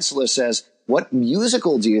 Ryan Hensler says, what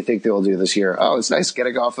musical do you think they will do this year? Oh, it's nice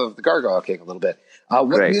getting off of the Gargoyle King a little bit.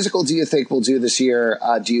 What musical do you think we'll do this year?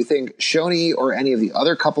 Do you think Shoni or any of the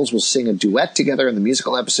other couples will sing a duet together in the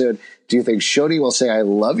musical episode? Do you think Shoni will say I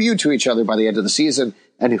love you to each other by the end of the season?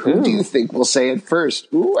 And who do you think will say it first?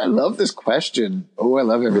 Ooh, I love this question. Oh, I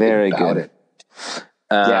love everything about it.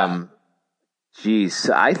 Geez,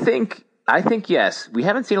 I think yes. We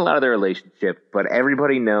haven't seen a lot of their relationship, but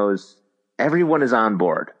everybody knows, everyone is on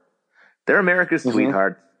board. They're America's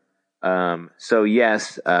sweethearts. So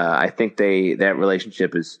yes, I think that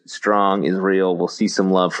relationship is strong, is real. We'll see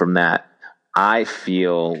some love from that. I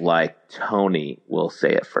feel like Tony will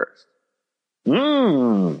say it first.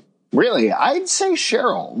 Really? I'd say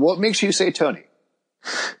Cheryl. What makes you say Tony?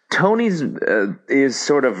 Tony's is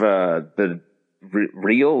sort of the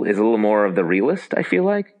real, is a little more of the realist, I feel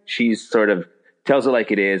like. She's sort of tells it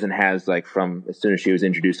like it is and has, like, from as soon as she was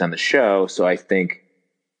introduced on the show. So I think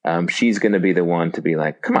she's going to be the one to be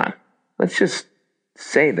like, come on, let's just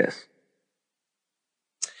say this.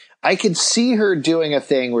 I could see her doing a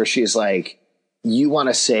thing where she's like, you want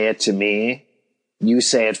to say it to me, you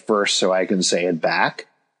say it first so I can say it back.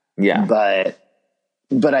 Yeah. But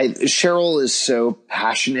Cheryl is so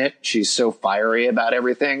passionate. She's so fiery about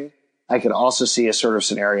everything. I could also see a sort of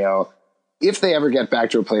scenario, if they ever get back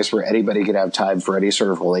to a place where anybody could have time for any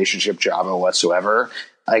sort of relationship drama whatsoever,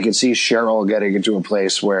 I could see Cheryl getting into a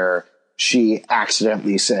place where she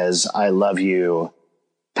accidentally says, I love you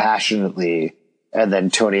passionately, and then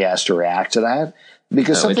Tony has to react to that.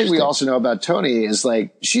 Because something we also know about Tony is,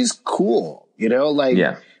 like, she's cool, you know, like,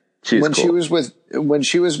 yeah, she's when cool. when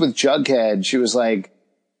she was with Jughead, she was like,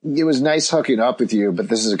 it was nice hooking up with you, but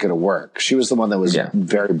this isn't going to work. She was the one that was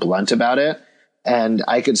very blunt about it. And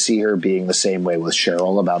I could see her being the same way with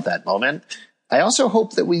Cheryl about that moment. I also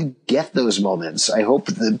hope that we get those moments. I hope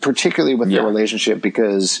that, particularly with their relationship,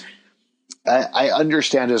 because I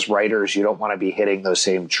understand as writers, you don't want to be hitting those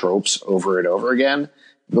same tropes over and over again.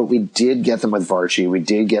 But we did get them with Varchi. We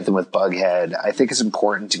did get them with Bughead. I think it's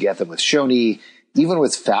important to get them with Shoni, even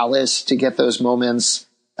with Phallus, to get those moments.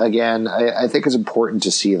 Again, I think it's important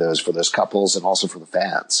to see those for those couples and also for the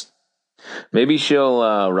fans. Maybe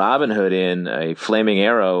she'll Robin Hood in a flaming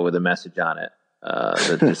arrow with a message on it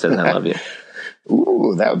that just says "I love you."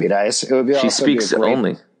 Ooh, that would be nice. It would be. She speaks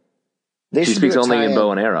only. She speaks only in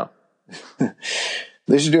bow and arrow.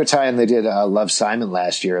 They should do a tie-in. They did Love Simon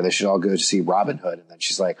last year. They should all go to see Robin Hood, and then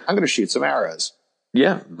she's like, "I'm going to shoot some arrows."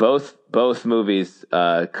 Yeah, both movies,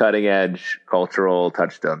 cutting edge cultural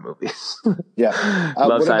touchstone movies. Yeah,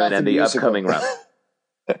 Love Simon and the upcoming Robin.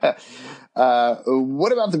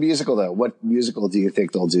 What about the musical, though? What musical do you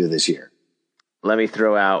think they'll do this year? Let me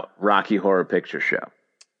throw out Rocky Horror Picture Show.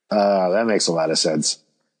 That makes a lot of sense.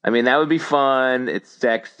 I mean, that would be fun. It's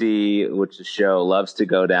sexy, which the show loves to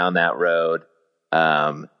go down that road.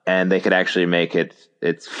 And they could actually make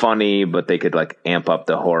it's funny, but they could like amp up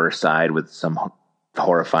the horror side with some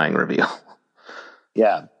horrifying reveal.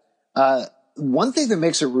 Yeah. One thing that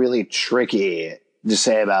makes it really tricky to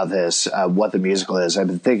say about this, what the musical is, I've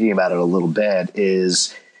been thinking about it a little bit,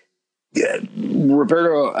 is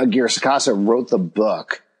Roberto Aguirre-Sacasa wrote the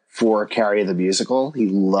book for Carrie the Musical. He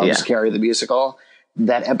loves Carrie the Musical.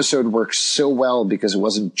 That episode works so well because it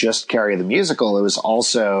wasn't just Carrie the Musical. It was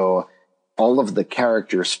also all of the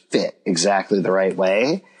characters fit exactly the right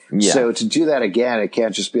way. Yeah. So to do that again, it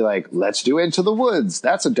can't just be like, let's do Into the Woods.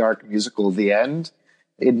 That's a dark musical at the end.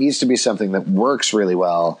 It needs to be something that works really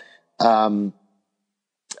well.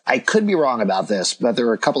 I could be wrong about this, but there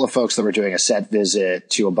were a couple of folks that were doing a set visit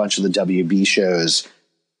to a bunch of the WB shows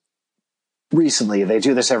recently. They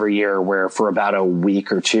do this every year where for about a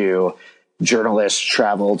week or two, journalists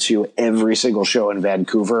travel to every single show in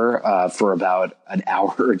Vancouver for about an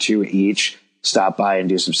hour or two each, stop by and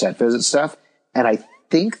do some set visit stuff. And I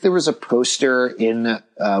think there was a poster in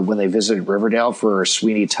when they visited Riverdale for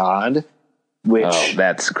Sweeney Todd, which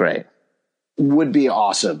that's great. Would be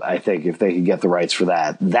awesome. I think if they could get the rights for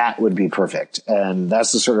that, that would be perfect. And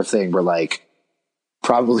that's the sort of thing where like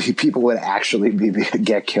probably people would actually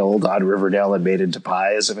get killed on Riverdale and made into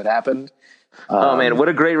pies if it happened. Oh man, what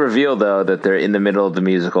a great reveal though, that they're in the middle of the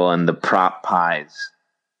musical and the prop pies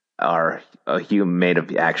are made of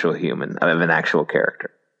the actual human, of an actual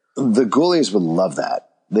character. The Ghoulies would love that.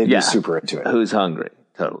 They'd be super into it. Who's hungry?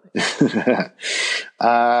 Totally.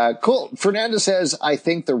 Cool. Fernanda says, I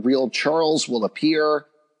think the real Charles will appear.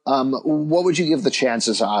 What would you give the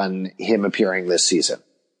chances on him appearing this season?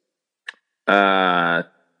 30%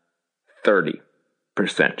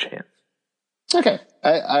 chance. Okay.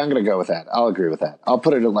 I'm going to go with that. I'll agree with that. I'll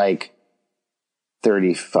put it at like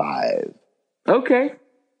 35. Okay.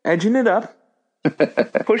 Edging it up.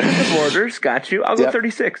 Pushing the borders. Got you. I'll go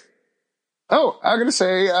 36. Oh, I'm going to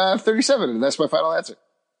say 37, and that's my final answer.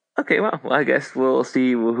 Okay, well, I guess we'll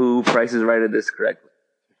see who prices righted this correctly.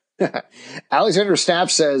 Alexander Stapp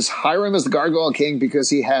says Hiram is the Gargoyle King because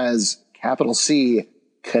he has capital C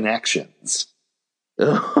connections.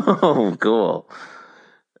 Oh, cool.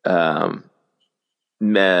 I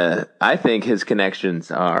think his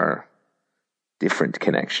connections are different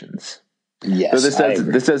connections. Yes, so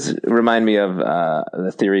this does remind me of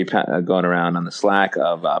the theory going around on the Slack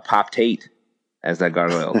of Pop Tate as that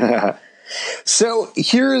gargoyle. So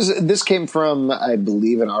this came from, I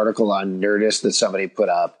believe, an article on Nerdist that somebody put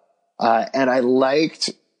up. And I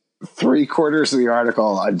liked 3/4 of the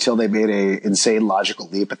article until they made a insane logical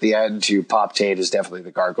leap at the end to Pop Tate is definitely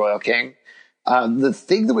the Gargoyle King. The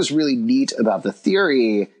thing that was really neat about the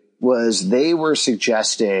theory was they were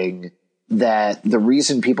suggesting that the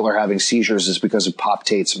reason people are having seizures is because of Pop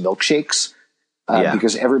Tate's milkshakes,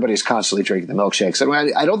 because everybody's constantly drinking the milkshakes.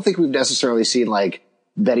 And I don't think we've necessarily seen like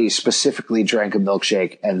Betty specifically drank a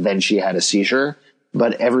milkshake and then she had a seizure,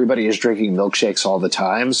 but everybody is drinking milkshakes all the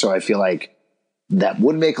time. So I feel like that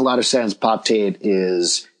would make a lot of sense. Pop Tate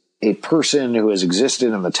is a person who has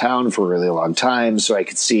existed in the town for a really long time. So I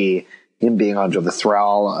could see him being under the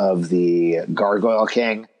thrall of the Gargoyle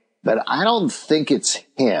King, but I don't think it's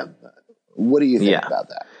him. What do you think about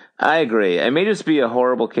that? I agree. It may just be a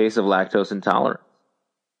horrible case of lactose intolerance.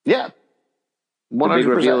 Yeah. 100%. The big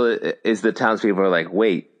reveal is the townspeople are like,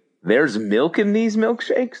 wait, there's milk in these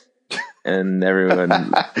milkshakes? And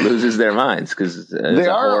everyone loses their minds because they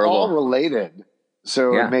are all related.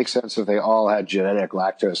 So it makes sense if they all had genetic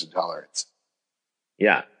lactose intolerance.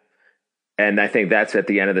 Yeah. And I think that's at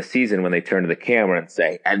the end of the season when they turn to the camera and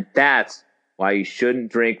say, and that's why you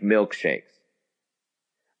shouldn't drink milkshakes.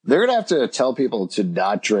 They're going to have to tell people to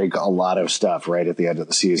not drink a lot of stuff right at the end of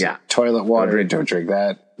the season. Yeah. Toilet water, don't drink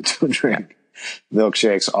that. Don't drink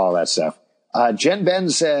milkshakes, all that stuff. Jen Ben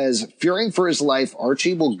says, fearing for his life,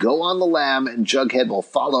 Archie will go on the lam and Jughead will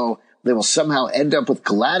follow. They will somehow end up with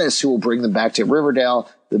Gladys, who will bring them back to Riverdale.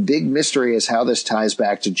 The big mystery is how this ties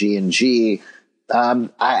back to G&G.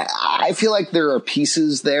 I feel like there are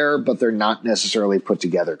pieces there, but they're not necessarily put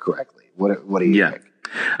together correctly. What do you think?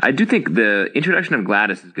 I do think the introduction of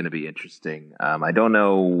Gladys is going to be interesting. I don't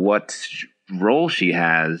know what role she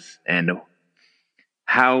has and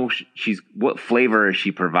how what flavor is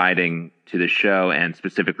she providing to the show and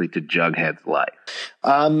specifically to Jughead's life.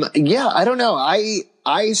 I don't know.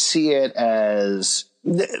 I see it as,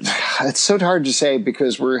 it's so hard to say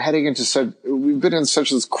because we've been in such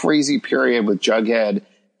this crazy period with Jughead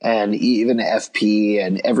and even FP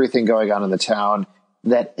and everything going on in the town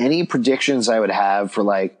that any predictions I would have for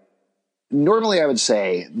like, normally I would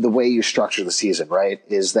say the way you structure the season, right,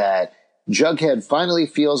 is that Jughead finally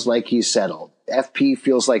feels like he's settled. FP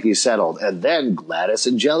feels like he's settled. And then Gladys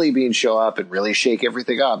and Jellybean show up and really shake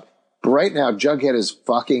everything up. But right now, Jughead is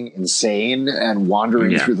fucking insane and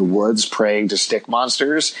wandering through the woods praying to stick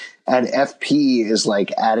monsters. And FP is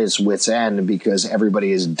like at his wit's end because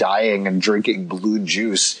everybody is dying and drinking blue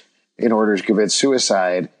juice in order to commit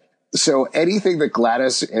suicide. So anything that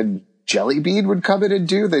Gladys and Jellybean would come in and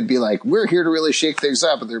do, they'd be like, we're here to really shake things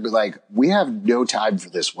up. And they'd be like, we have no time for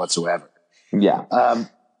this whatsoever. Yeah.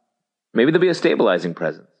 Maybe there'll be a stabilizing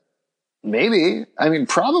presence. Maybe. I mean,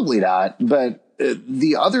 probably not. But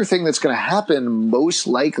the other thing that's going to happen most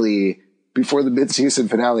likely before the mid-season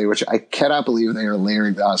finale, which I cannot believe they are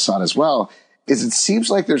layering us on as well, is it seems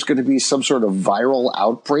like there's going to be some sort of viral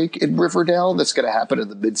outbreak in Riverdale that's going to happen in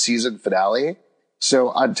the mid-season finale. So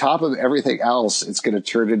on top of everything else, it's going to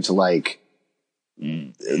turn into like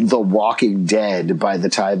The Walking Dead by the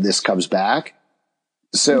time this comes back.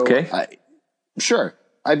 So, sure.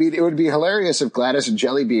 I mean, it would be hilarious if Gladys and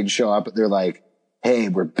Jellybean show up and they're like, hey,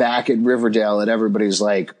 we're back in Riverdale. And everybody's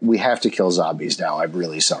like, we have to kill zombies now. I'm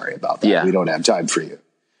really sorry about that. Yeah. We don't have time for you.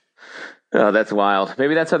 Oh, that's wild.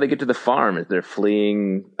 Maybe that's how they get to the farm, is they're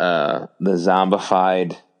fleeing the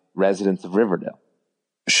zombified residents of Riverdale.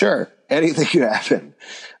 Sure. Anything could happen.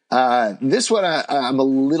 This one, I'm a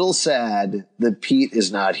little sad that Pete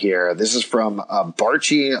is not here. This is from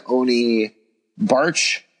Barchioni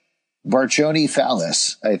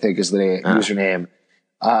Phallus, I think is the username.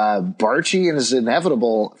 Barchi and his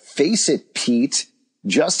inevitable face it, Pete.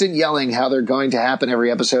 Justin yelling how they're going to happen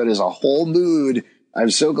every episode is a whole mood.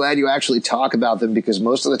 I'm so glad you actually talk about them because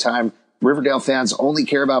most of the time Riverdale fans only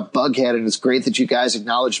care about Bughead, and it's great that you guys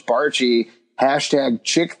acknowledged Barchi. Hashtag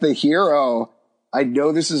chick the hero. I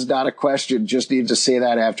know this is not a question. Just need to say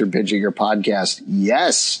that after binging your podcast.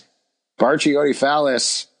 Yes. Barchioni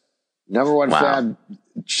Phallus, number one fan.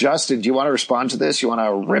 Justin, do you want to respond to this? You want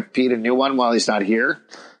to rip Pete a new one while he's not here?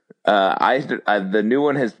 The new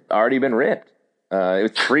one has already been ripped.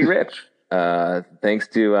 It's pre-ripped, thanks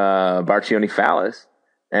to Barchioni Phallus.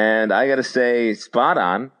 And I got to say, spot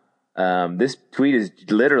on. This tweet is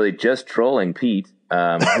literally just trolling Pete,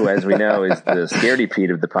 who, as we know, is the scaredy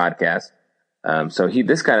Pete of the podcast. So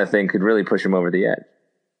this kind of thing could really push him over the edge.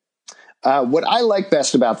 What I like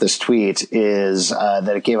best about this tweet is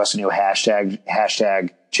that it gave us a new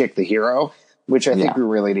hashtag chick the hero, which I think we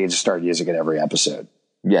really need to start using it every episode.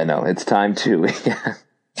 Yeah, no, it's time to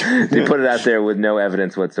put it out there with no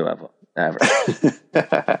evidence whatsoever.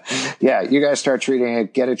 Yeah, you guys start treating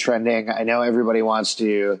it, get it trending. I know everybody wants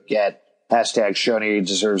to get hashtag Shoni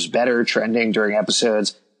deserves better trending during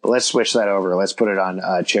episodes, but let's switch that over. Let's put it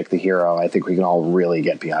on chick the hero. I think we can all really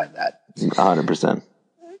get behind that. 100%.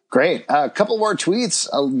 Great. A couple more tweets.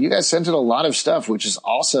 You guys sent in a lot of stuff, which is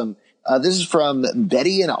awesome. This is from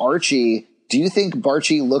Betty and Archie. Do you think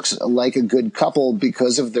Barchi looks like a good couple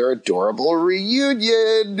because of their adorable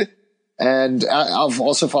reunion? And I'll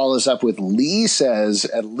also follow this up with Lee says,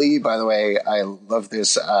 and Lee, by the way, I love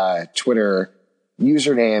this Twitter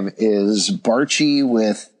username is Barchi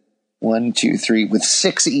with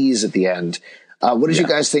 6 E's at the end. What did you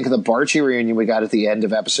guys think of the Barchi reunion we got at the end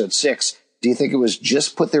of episode 6? Do you think it was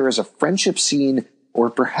just put there as a friendship scene or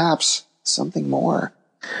perhaps something more?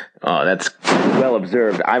 Oh, that's well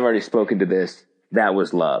observed. I've already spoken to this. That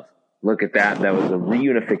was love. Look at that. That was a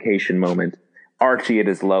reunification moment. Archie at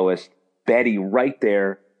his lowest. Betty right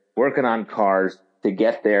there working on cars to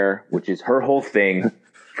get there, which is her whole thing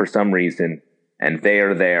for some reason. And they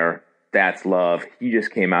are there. That's love. He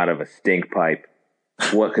just came out of a stink pipe.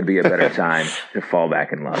 What could be a better time to fall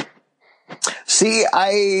back in love? See,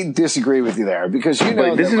 I disagree with you there because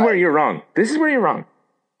this is where you're wrong. This is where you're wrong.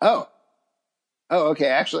 Oh, okay.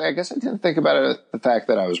 Actually, I guess I didn't think about the fact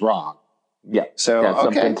that I was wrong. Yeah. So that's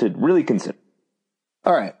something to really consider.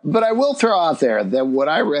 All right. But I will throw out there that what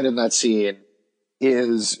I read in that scene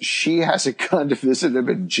is she hasn't gone to visit him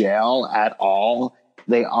in jail at all.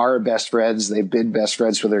 They are best friends. They've been best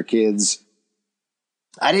friends with their kids.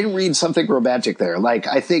 I didn't read something romantic there. Like,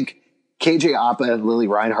 I think KJ Apa and Lily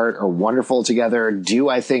Reinhart are wonderful together. Do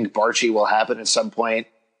I think Barchi will happen at some point?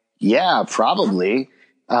 Yeah, probably.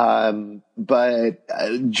 But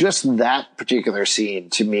just that particular scene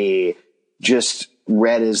to me just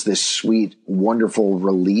read as this sweet, wonderful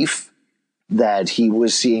relief that he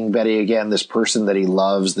was seeing Betty again, this person that he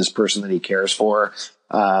loves, this person that he cares for.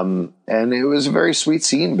 And it was a very sweet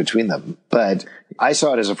scene between them, but I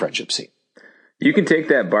saw it as a friendship scene. You can take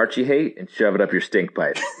that Barchi hate and shove it up your stink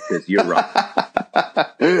pipe because you're wrong.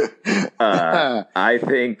 I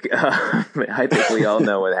think we all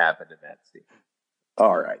know what happened in that scene.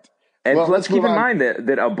 All right. And let's keep in mind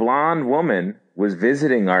that a blonde woman was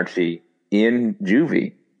visiting Archie in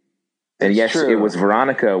juvie. And It's yes, true. it was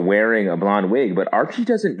Veronica wearing a blonde wig, but Archie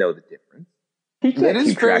doesn't know the difference. He can't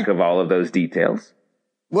keep track of all of those details.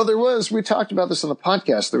 Well, we talked about this on the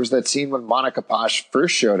podcast. There was that scene when Monica Posh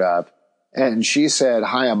first showed up, and she said,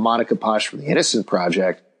 "Hi, I'm Monica Posh from the Innocent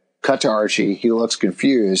Project." Cut to Archie. He looks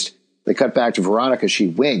confused. They cut back to Veronica. She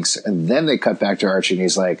winks, and then they cut back to Archie, and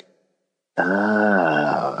he's like,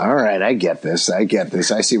 "Ah, all right, I get this. I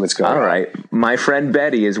see what's going on. All right, my friend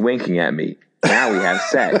Betty is winking at me. Now we have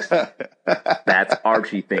sex." That's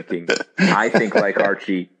Archie thinking. I think like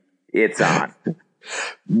Archie. It's on.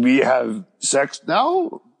 We have sex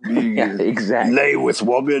now? Yeah, exactly. Lay with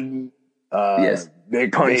woman. Yes.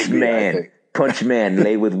 Punch baby, man. Punch man,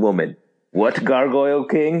 lay with woman. What, Gargoyle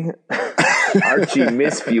King? Archie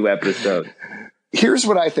missed few episodes. Here's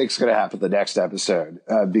what I think is going to happen the next episode,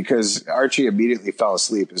 because Archie immediately fell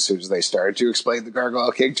asleep as soon as they started to explain the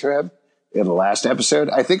Gargoyle King to him in the last episode.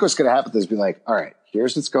 I think what's going to happen is be like, all right,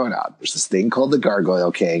 here's what's going on. There's this thing called the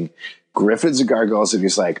Gargoyle King. Griffin's a gargoyles, and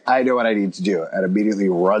he's like, I know what I need to do, and immediately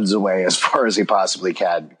runs away as far as he possibly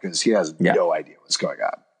can because he has no idea what's going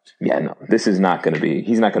on. Yeah, no, this is not going to be,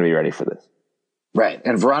 he's not going to be ready for this. Right.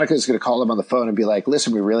 And Veronica is going to call him on the phone and be like,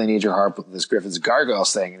 listen, we really need your help with this Griffin's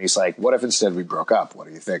gargoyles thing. And he's like, what if instead we broke up? What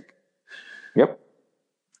do you think? Yep.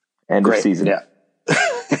 End of season. Yeah.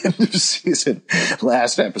 End of season.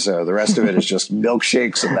 Last episode. The rest of it is just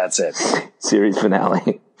milkshakes and that's it. Series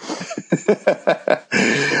finale.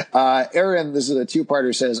 Aaron, this is a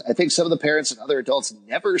two-parter, says, I think some of the parents and other adults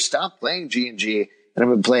never stopped playing G&G and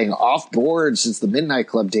have been playing off-board since the Midnight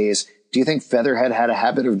Club days. Do you think Featherhead had a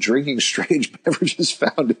habit of drinking strange beverages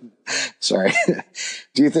found in... Sorry.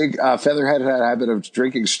 Do you think Featherhead had a habit of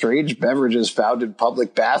drinking strange beverages found in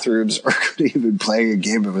public bathrooms or could he have been playing a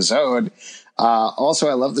game of his own? Also,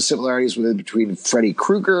 I love the similarities between Freddy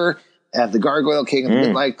Krueger and the Gargoyle King in the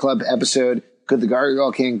Midnight Club episode. Could the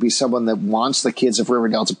Gargoyle King be someone that wants the kids of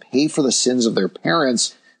Riverdale to pay for the sins of their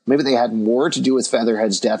parents? Maybe they had more to do with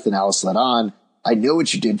Featherhead's death than Alice let on. I know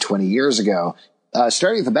what you did 20 years ago.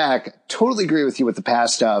 Starting at the back, totally agree with you with the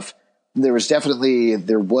past stuff. There was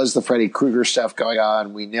the Freddy Krueger stuff going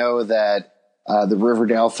on. We know that the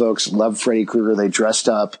Riverdale folks love Freddy Krueger. They dressed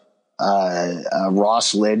up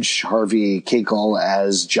Ross Lynch, Harvey Kinkle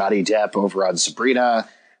as Johnny Depp over on Sabrina.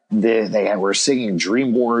 They were singing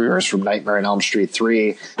Dream Warriors from Nightmare on Elm Street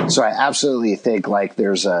 3. So I absolutely think like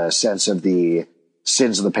there's a sense of the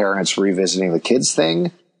sins of the parents revisiting the kids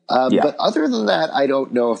thing. But other than that, I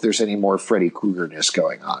don't know if there's any more Freddy Krueger-ness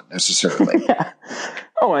going on necessarily.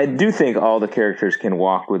 Oh, I do think all the characters can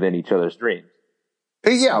walk within each other's dreams.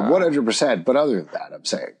 Yeah, 100%. But other than that, I'm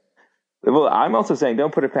saying. Well, I'm also saying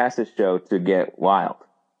don't put it past this show to get wild.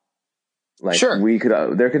 Like, sure.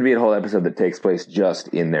 There could be a whole episode that takes place just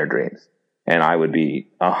in their dreams. And I would be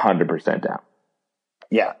 100% down.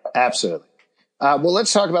 Yeah, absolutely. Well,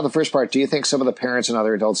 let's talk about the first part. Do you think some of the parents and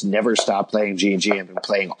other adults never stopped playing G&G and been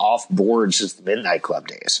playing off board since the Midnight Club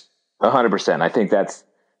days? 100%. I think that's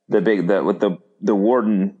with the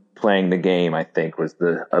warden playing the game, I think was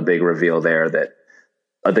a big reveal there that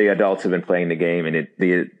the adults have been playing the game and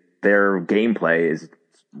their gameplay is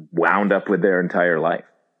wound up with their entire life.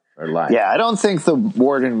 Yeah, I don't think the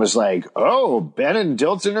warden was like, oh, Ben and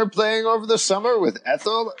Dilton are playing over the summer with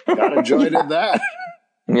Ethel. Gotta join in that.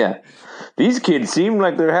 Yeah. These kids seem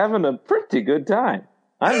like they're having a pretty good time.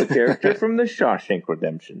 I'm a character from the Shawshank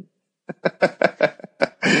Redemption.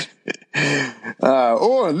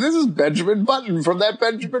 This is Benjamin Button from that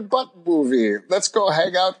Benjamin Button movie. Let's go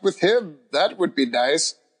hang out with him. That would be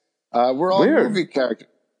nice. We're all movie characters.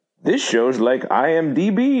 This show's like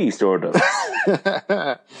IMDb, sort of.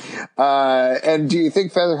 And do you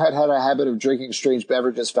think Featherhead had a habit of drinking strange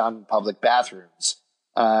beverages found in public bathrooms?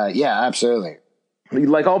 Yeah, absolutely.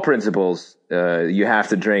 Like all principals, you have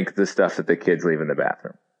to drink the stuff that the kids leave in the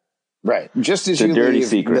bathroom. Right. Just as you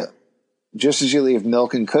leave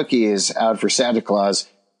milk and cookies out for Santa Claus,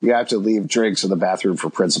 you have to leave drinks in the bathroom for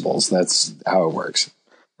principals. That's how it works.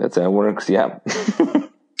 That's how it works, yeah.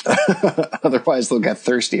 Otherwise, they'll get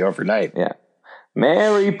thirsty overnight. Yeah.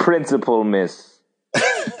 Merry principal, miss.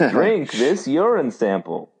 Drink this urine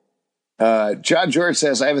sample. John George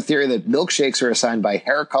says, I have a theory that milkshakes are assigned by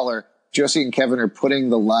hair color. Josie and Kevin are putting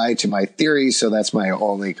the lie to my theory, so that's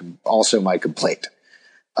also my complaint.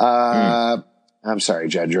 I'm sorry,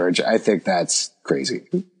 John George. I think that's crazy.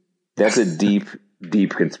 That's a deep,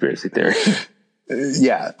 deep conspiracy theory.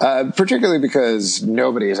 Yeah, particularly because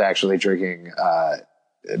nobody is actually drinking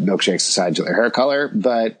milkshakes assigned to their hair color.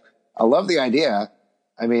 But I love the idea.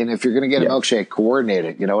 I mean, if you're going to get a milkshake, coordinate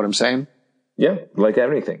it. You know what I'm saying? Yeah, like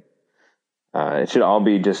everything. It should all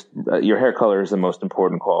be just your hair color is the most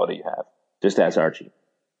important quality you have. Just ask Archie.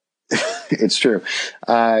 It's true.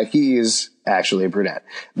 He's actually a brunette.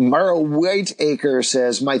 Mara Whiteacre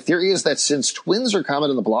says, my theory is that since twins are common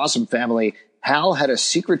in the Blossom family, Hal had a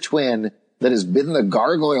secret twin that has been the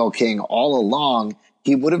Gargoyle King all along.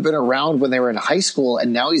 He would have been around when they were in high school,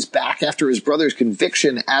 and now he's back after his brother's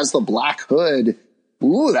conviction as the Black Hood.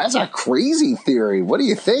 Ooh, that's a crazy theory. What do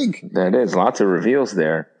you think? That is. Lots of reveals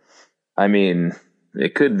there. I mean,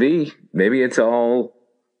 it could be. Maybe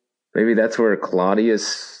that's where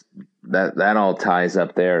Claudius, that all ties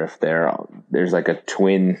up there. If there's like a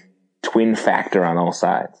twin factor on all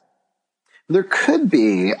sides. There could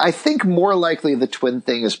be. I think more likely the twin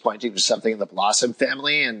thing is pointing to something in the Blossom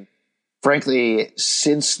family. And frankly,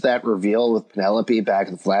 since that reveal with Penelope back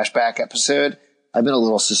in the flashback episode, I've been a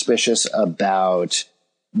little suspicious about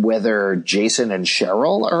whether Jason and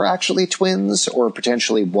Cheryl are actually twins or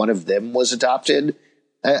potentially one of them was adopted.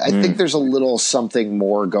 I think there's a little something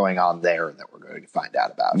more going on there that we're going to find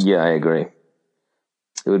out about. Yeah, I agree.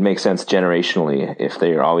 It would make sense generationally if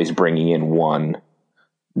they are always bringing in one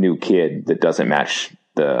new kid that doesn't match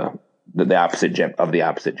the opposite of the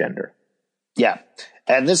opposite gender. Yeah.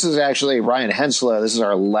 And this is actually Ryan Henslow. This is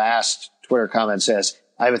our last Twitter comment, says,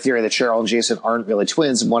 I have a theory that Cheryl and Jason aren't really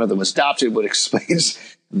twins and one of them was adopted, which explains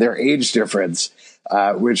their age difference,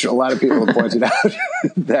 which a lot of people have pointed out.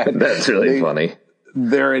 That's really funny.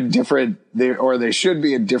 They're in they should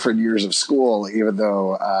be in different years of school, even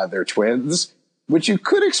though they're twins, which you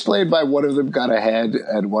could explain by one of them got ahead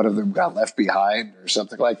and one of them got left behind or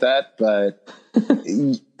something like that. But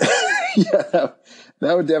yeah,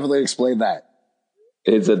 that would definitely explain that.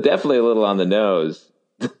 It's definitely a little on the nose.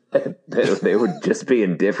 They would just be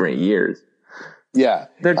in different years. Yeah.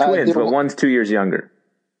 They're twins, but one's 2 years younger.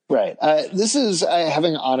 Right. This is, I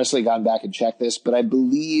haven't honestly gone back and checked this, but I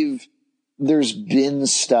believe there's been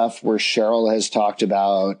stuff where Cheryl has talked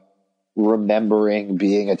about remembering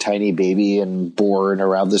being a tiny baby and born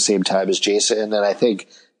around the same time as Jason. And I think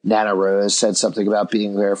Nana Rose said something about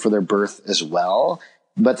being there for their birth as well.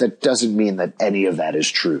 But that doesn't mean that any of that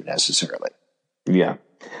is true necessarily. Yeah.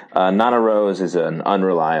 Nana Rose is an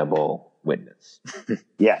unreliable witness.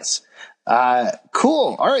 Yes.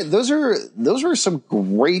 Cool. All right. Those were some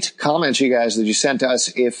great comments, you guys, that you sent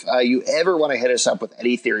us. If you ever want to hit us up with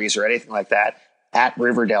any theories or anything like that at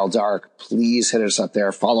Riverdale Dark, please hit us up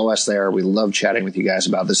there. Follow us there. We love chatting with you guys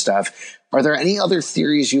about this stuff. Are there any other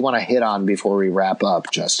theories you want to hit on before we wrap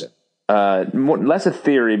up, Justin? Less a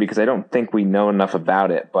theory because I don't think we know enough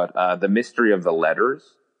about it, but the mystery of the letters,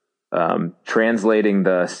 translating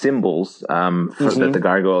the symbols that the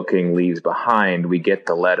Gargoyle King leaves behind, we get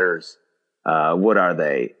the letters. What are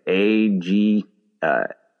they? AGH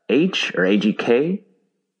or AGK?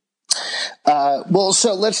 Well,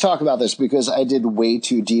 so let's talk about this because I did way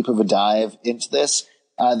too deep of a dive into this.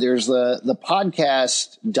 There's the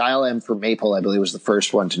podcast Dial M for Maple, I believe, was the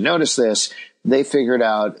first one to notice this. They figured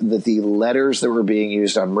out that the letters that were being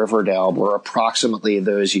used on Riverdale were approximately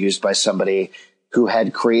those used by somebody who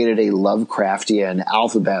had created a Lovecraftian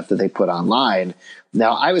alphabet that they put online.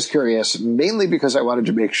 Now, I was curious, mainly because I wanted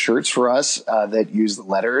to make shirts for us that use the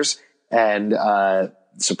letters. And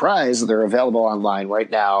surprise, they're available online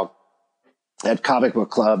right now at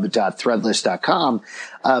comicbookclub.threadless.com.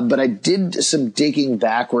 But I did some digging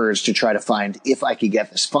backwards to try to find if I could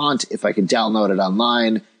get this font, if I could download it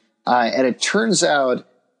online. And it turns out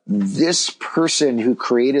this person who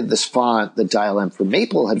created this font that Dial M for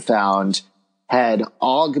Maple had found had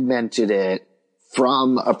augmented it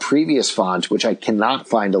from a previous font, which I cannot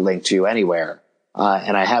find a link to anywhere.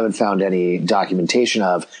 And I haven't found any documentation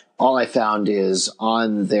of. All I found is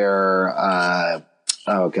on their,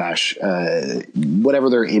 whatever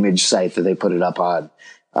their image site that they put it up on.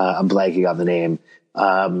 I'm blanking on the name.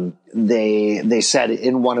 They said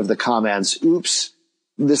in one of the comments, oops,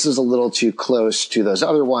 this is a little too close to those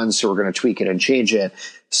other ones, so we're going to tweak it and change it.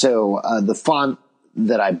 So the font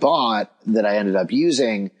that I bought that I ended up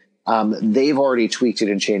using, they've already tweaked it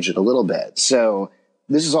and changed it a little bit. So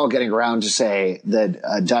this is all getting around to say that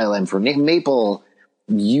Dial M for Maple,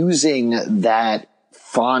 using that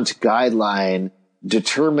font guideline,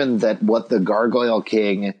 determined that what the Gargoyle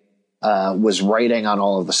King was writing on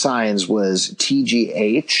all of the signs was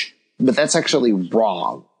TGH, but that's actually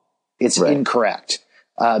wrong. It's incorrect.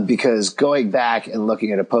 Because going back and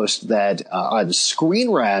looking at a post that on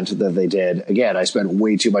Screen Rant that they did, again, I spent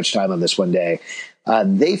way too much time on this one day.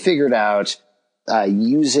 They figured out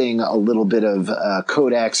using a little bit of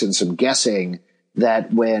codex and some guessing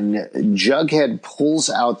that when Jughead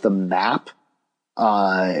pulls out the map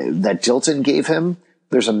that Dilton gave him,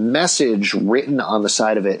 there's a message written on the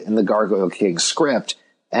side of it in the Gargoyle King script.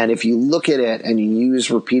 And if you look at it and you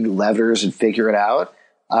use repeated letters and figure it out,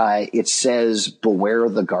 it says "Beware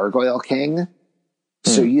the Gargoyle King."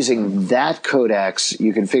 So using that codex,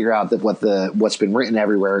 you can figure out that what's been written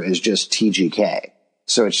everywhere is just TGK.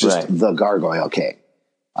 So it's just the Gargoyle King.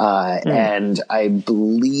 And I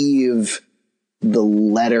believe the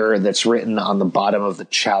letter that's written on the bottom of the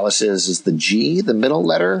chalices is the G, the middle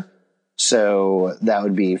letter. So that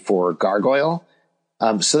would be for gargoyle.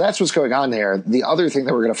 So that's what's going on there. The other thing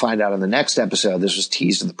that we're going to find out in the next episode, this was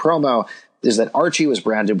teased in the promo, is that Archie was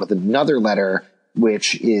branded with another letter,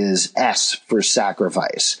 which is S for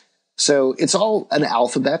sacrifice. So it's all an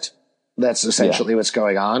alphabet. That's essentially what's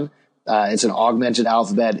going on. It's an augmented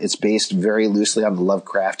alphabet. It's based very loosely on the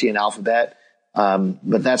Lovecraftian alphabet.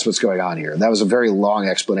 But that's what's going on here. That was a very long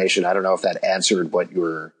explanation. I don't know if that answered what you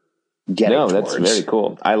were getting towards. That's very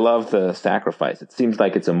cool. I love the sacrifice. It seems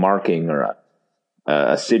like it's a marking or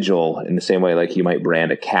a sigil in the same way like you might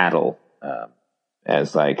brand a cattle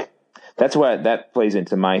as like, that's what that plays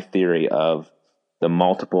into my theory of the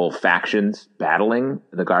multiple factions battling.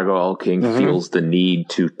 The Gargoyle King feels the need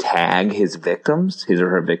to tag his or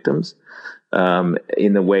her victims,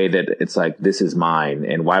 in the way that it's like, this is mine.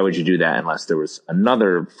 And why would you do that unless there was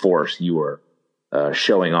another force you were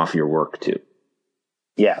showing off your work to?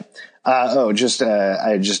 Yeah. I just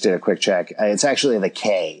did a quick check. It's actually the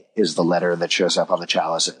K is the letter that shows up on the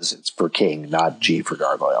chalices. It's for king, not G for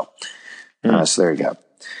gargoyle. So there you go.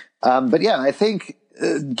 But yeah, I think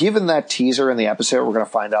given that teaser in the episode, we're going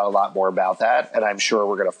to find out a lot more about that. And I'm sure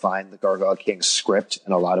we're going to find the Gargoyle King's script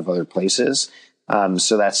in a lot of other places.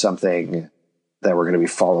 So that's something that we're going to be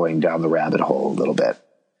following down the rabbit hole a little bit.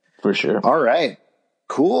 For sure. All right.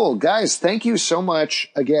 Cool. Guys, thank you so much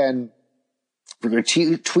again for your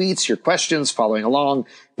tweets, your questions, following along.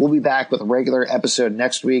 We'll be back with a regular episode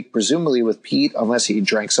next week, presumably with Pete, unless he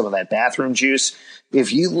drank some of that bathroom juice.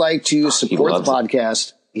 If you'd like to support the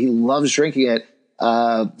podcast, he loves drinking it.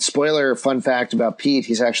 Spoiler, fun fact about Pete,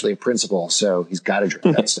 he's actually a principal, so he's got to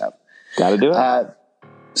drink that stuff. Got to do it.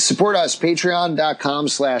 Support us,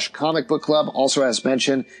 patreon.com/comic book club. Also, as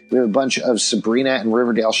mentioned, we have a bunch of Sabrina and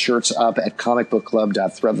Riverdale shirts up at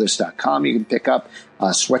comicbookclub.threadless.com. You can pick up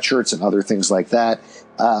sweatshirts and other things like that.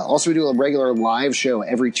 Also, we do a regular live show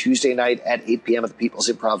every Tuesday night at 8 p.m. at the People's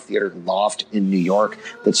Improv Theater Loft in New York.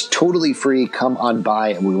 That's totally free. Come on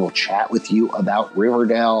by and we will chat with you about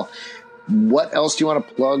Riverdale. What else do you want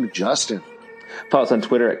to plug, Justin? Follow us on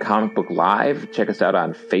Twitter at Comic Book Live. Check us out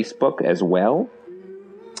on Facebook as well.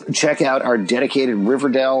 Check out our dedicated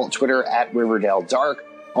Riverdale Twitter at Riverdale Dark.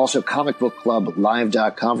 Also,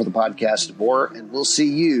 comicbookclublive.com for the podcast and more. And we'll see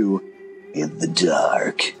you in the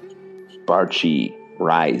dark. Barchi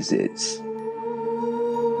rises.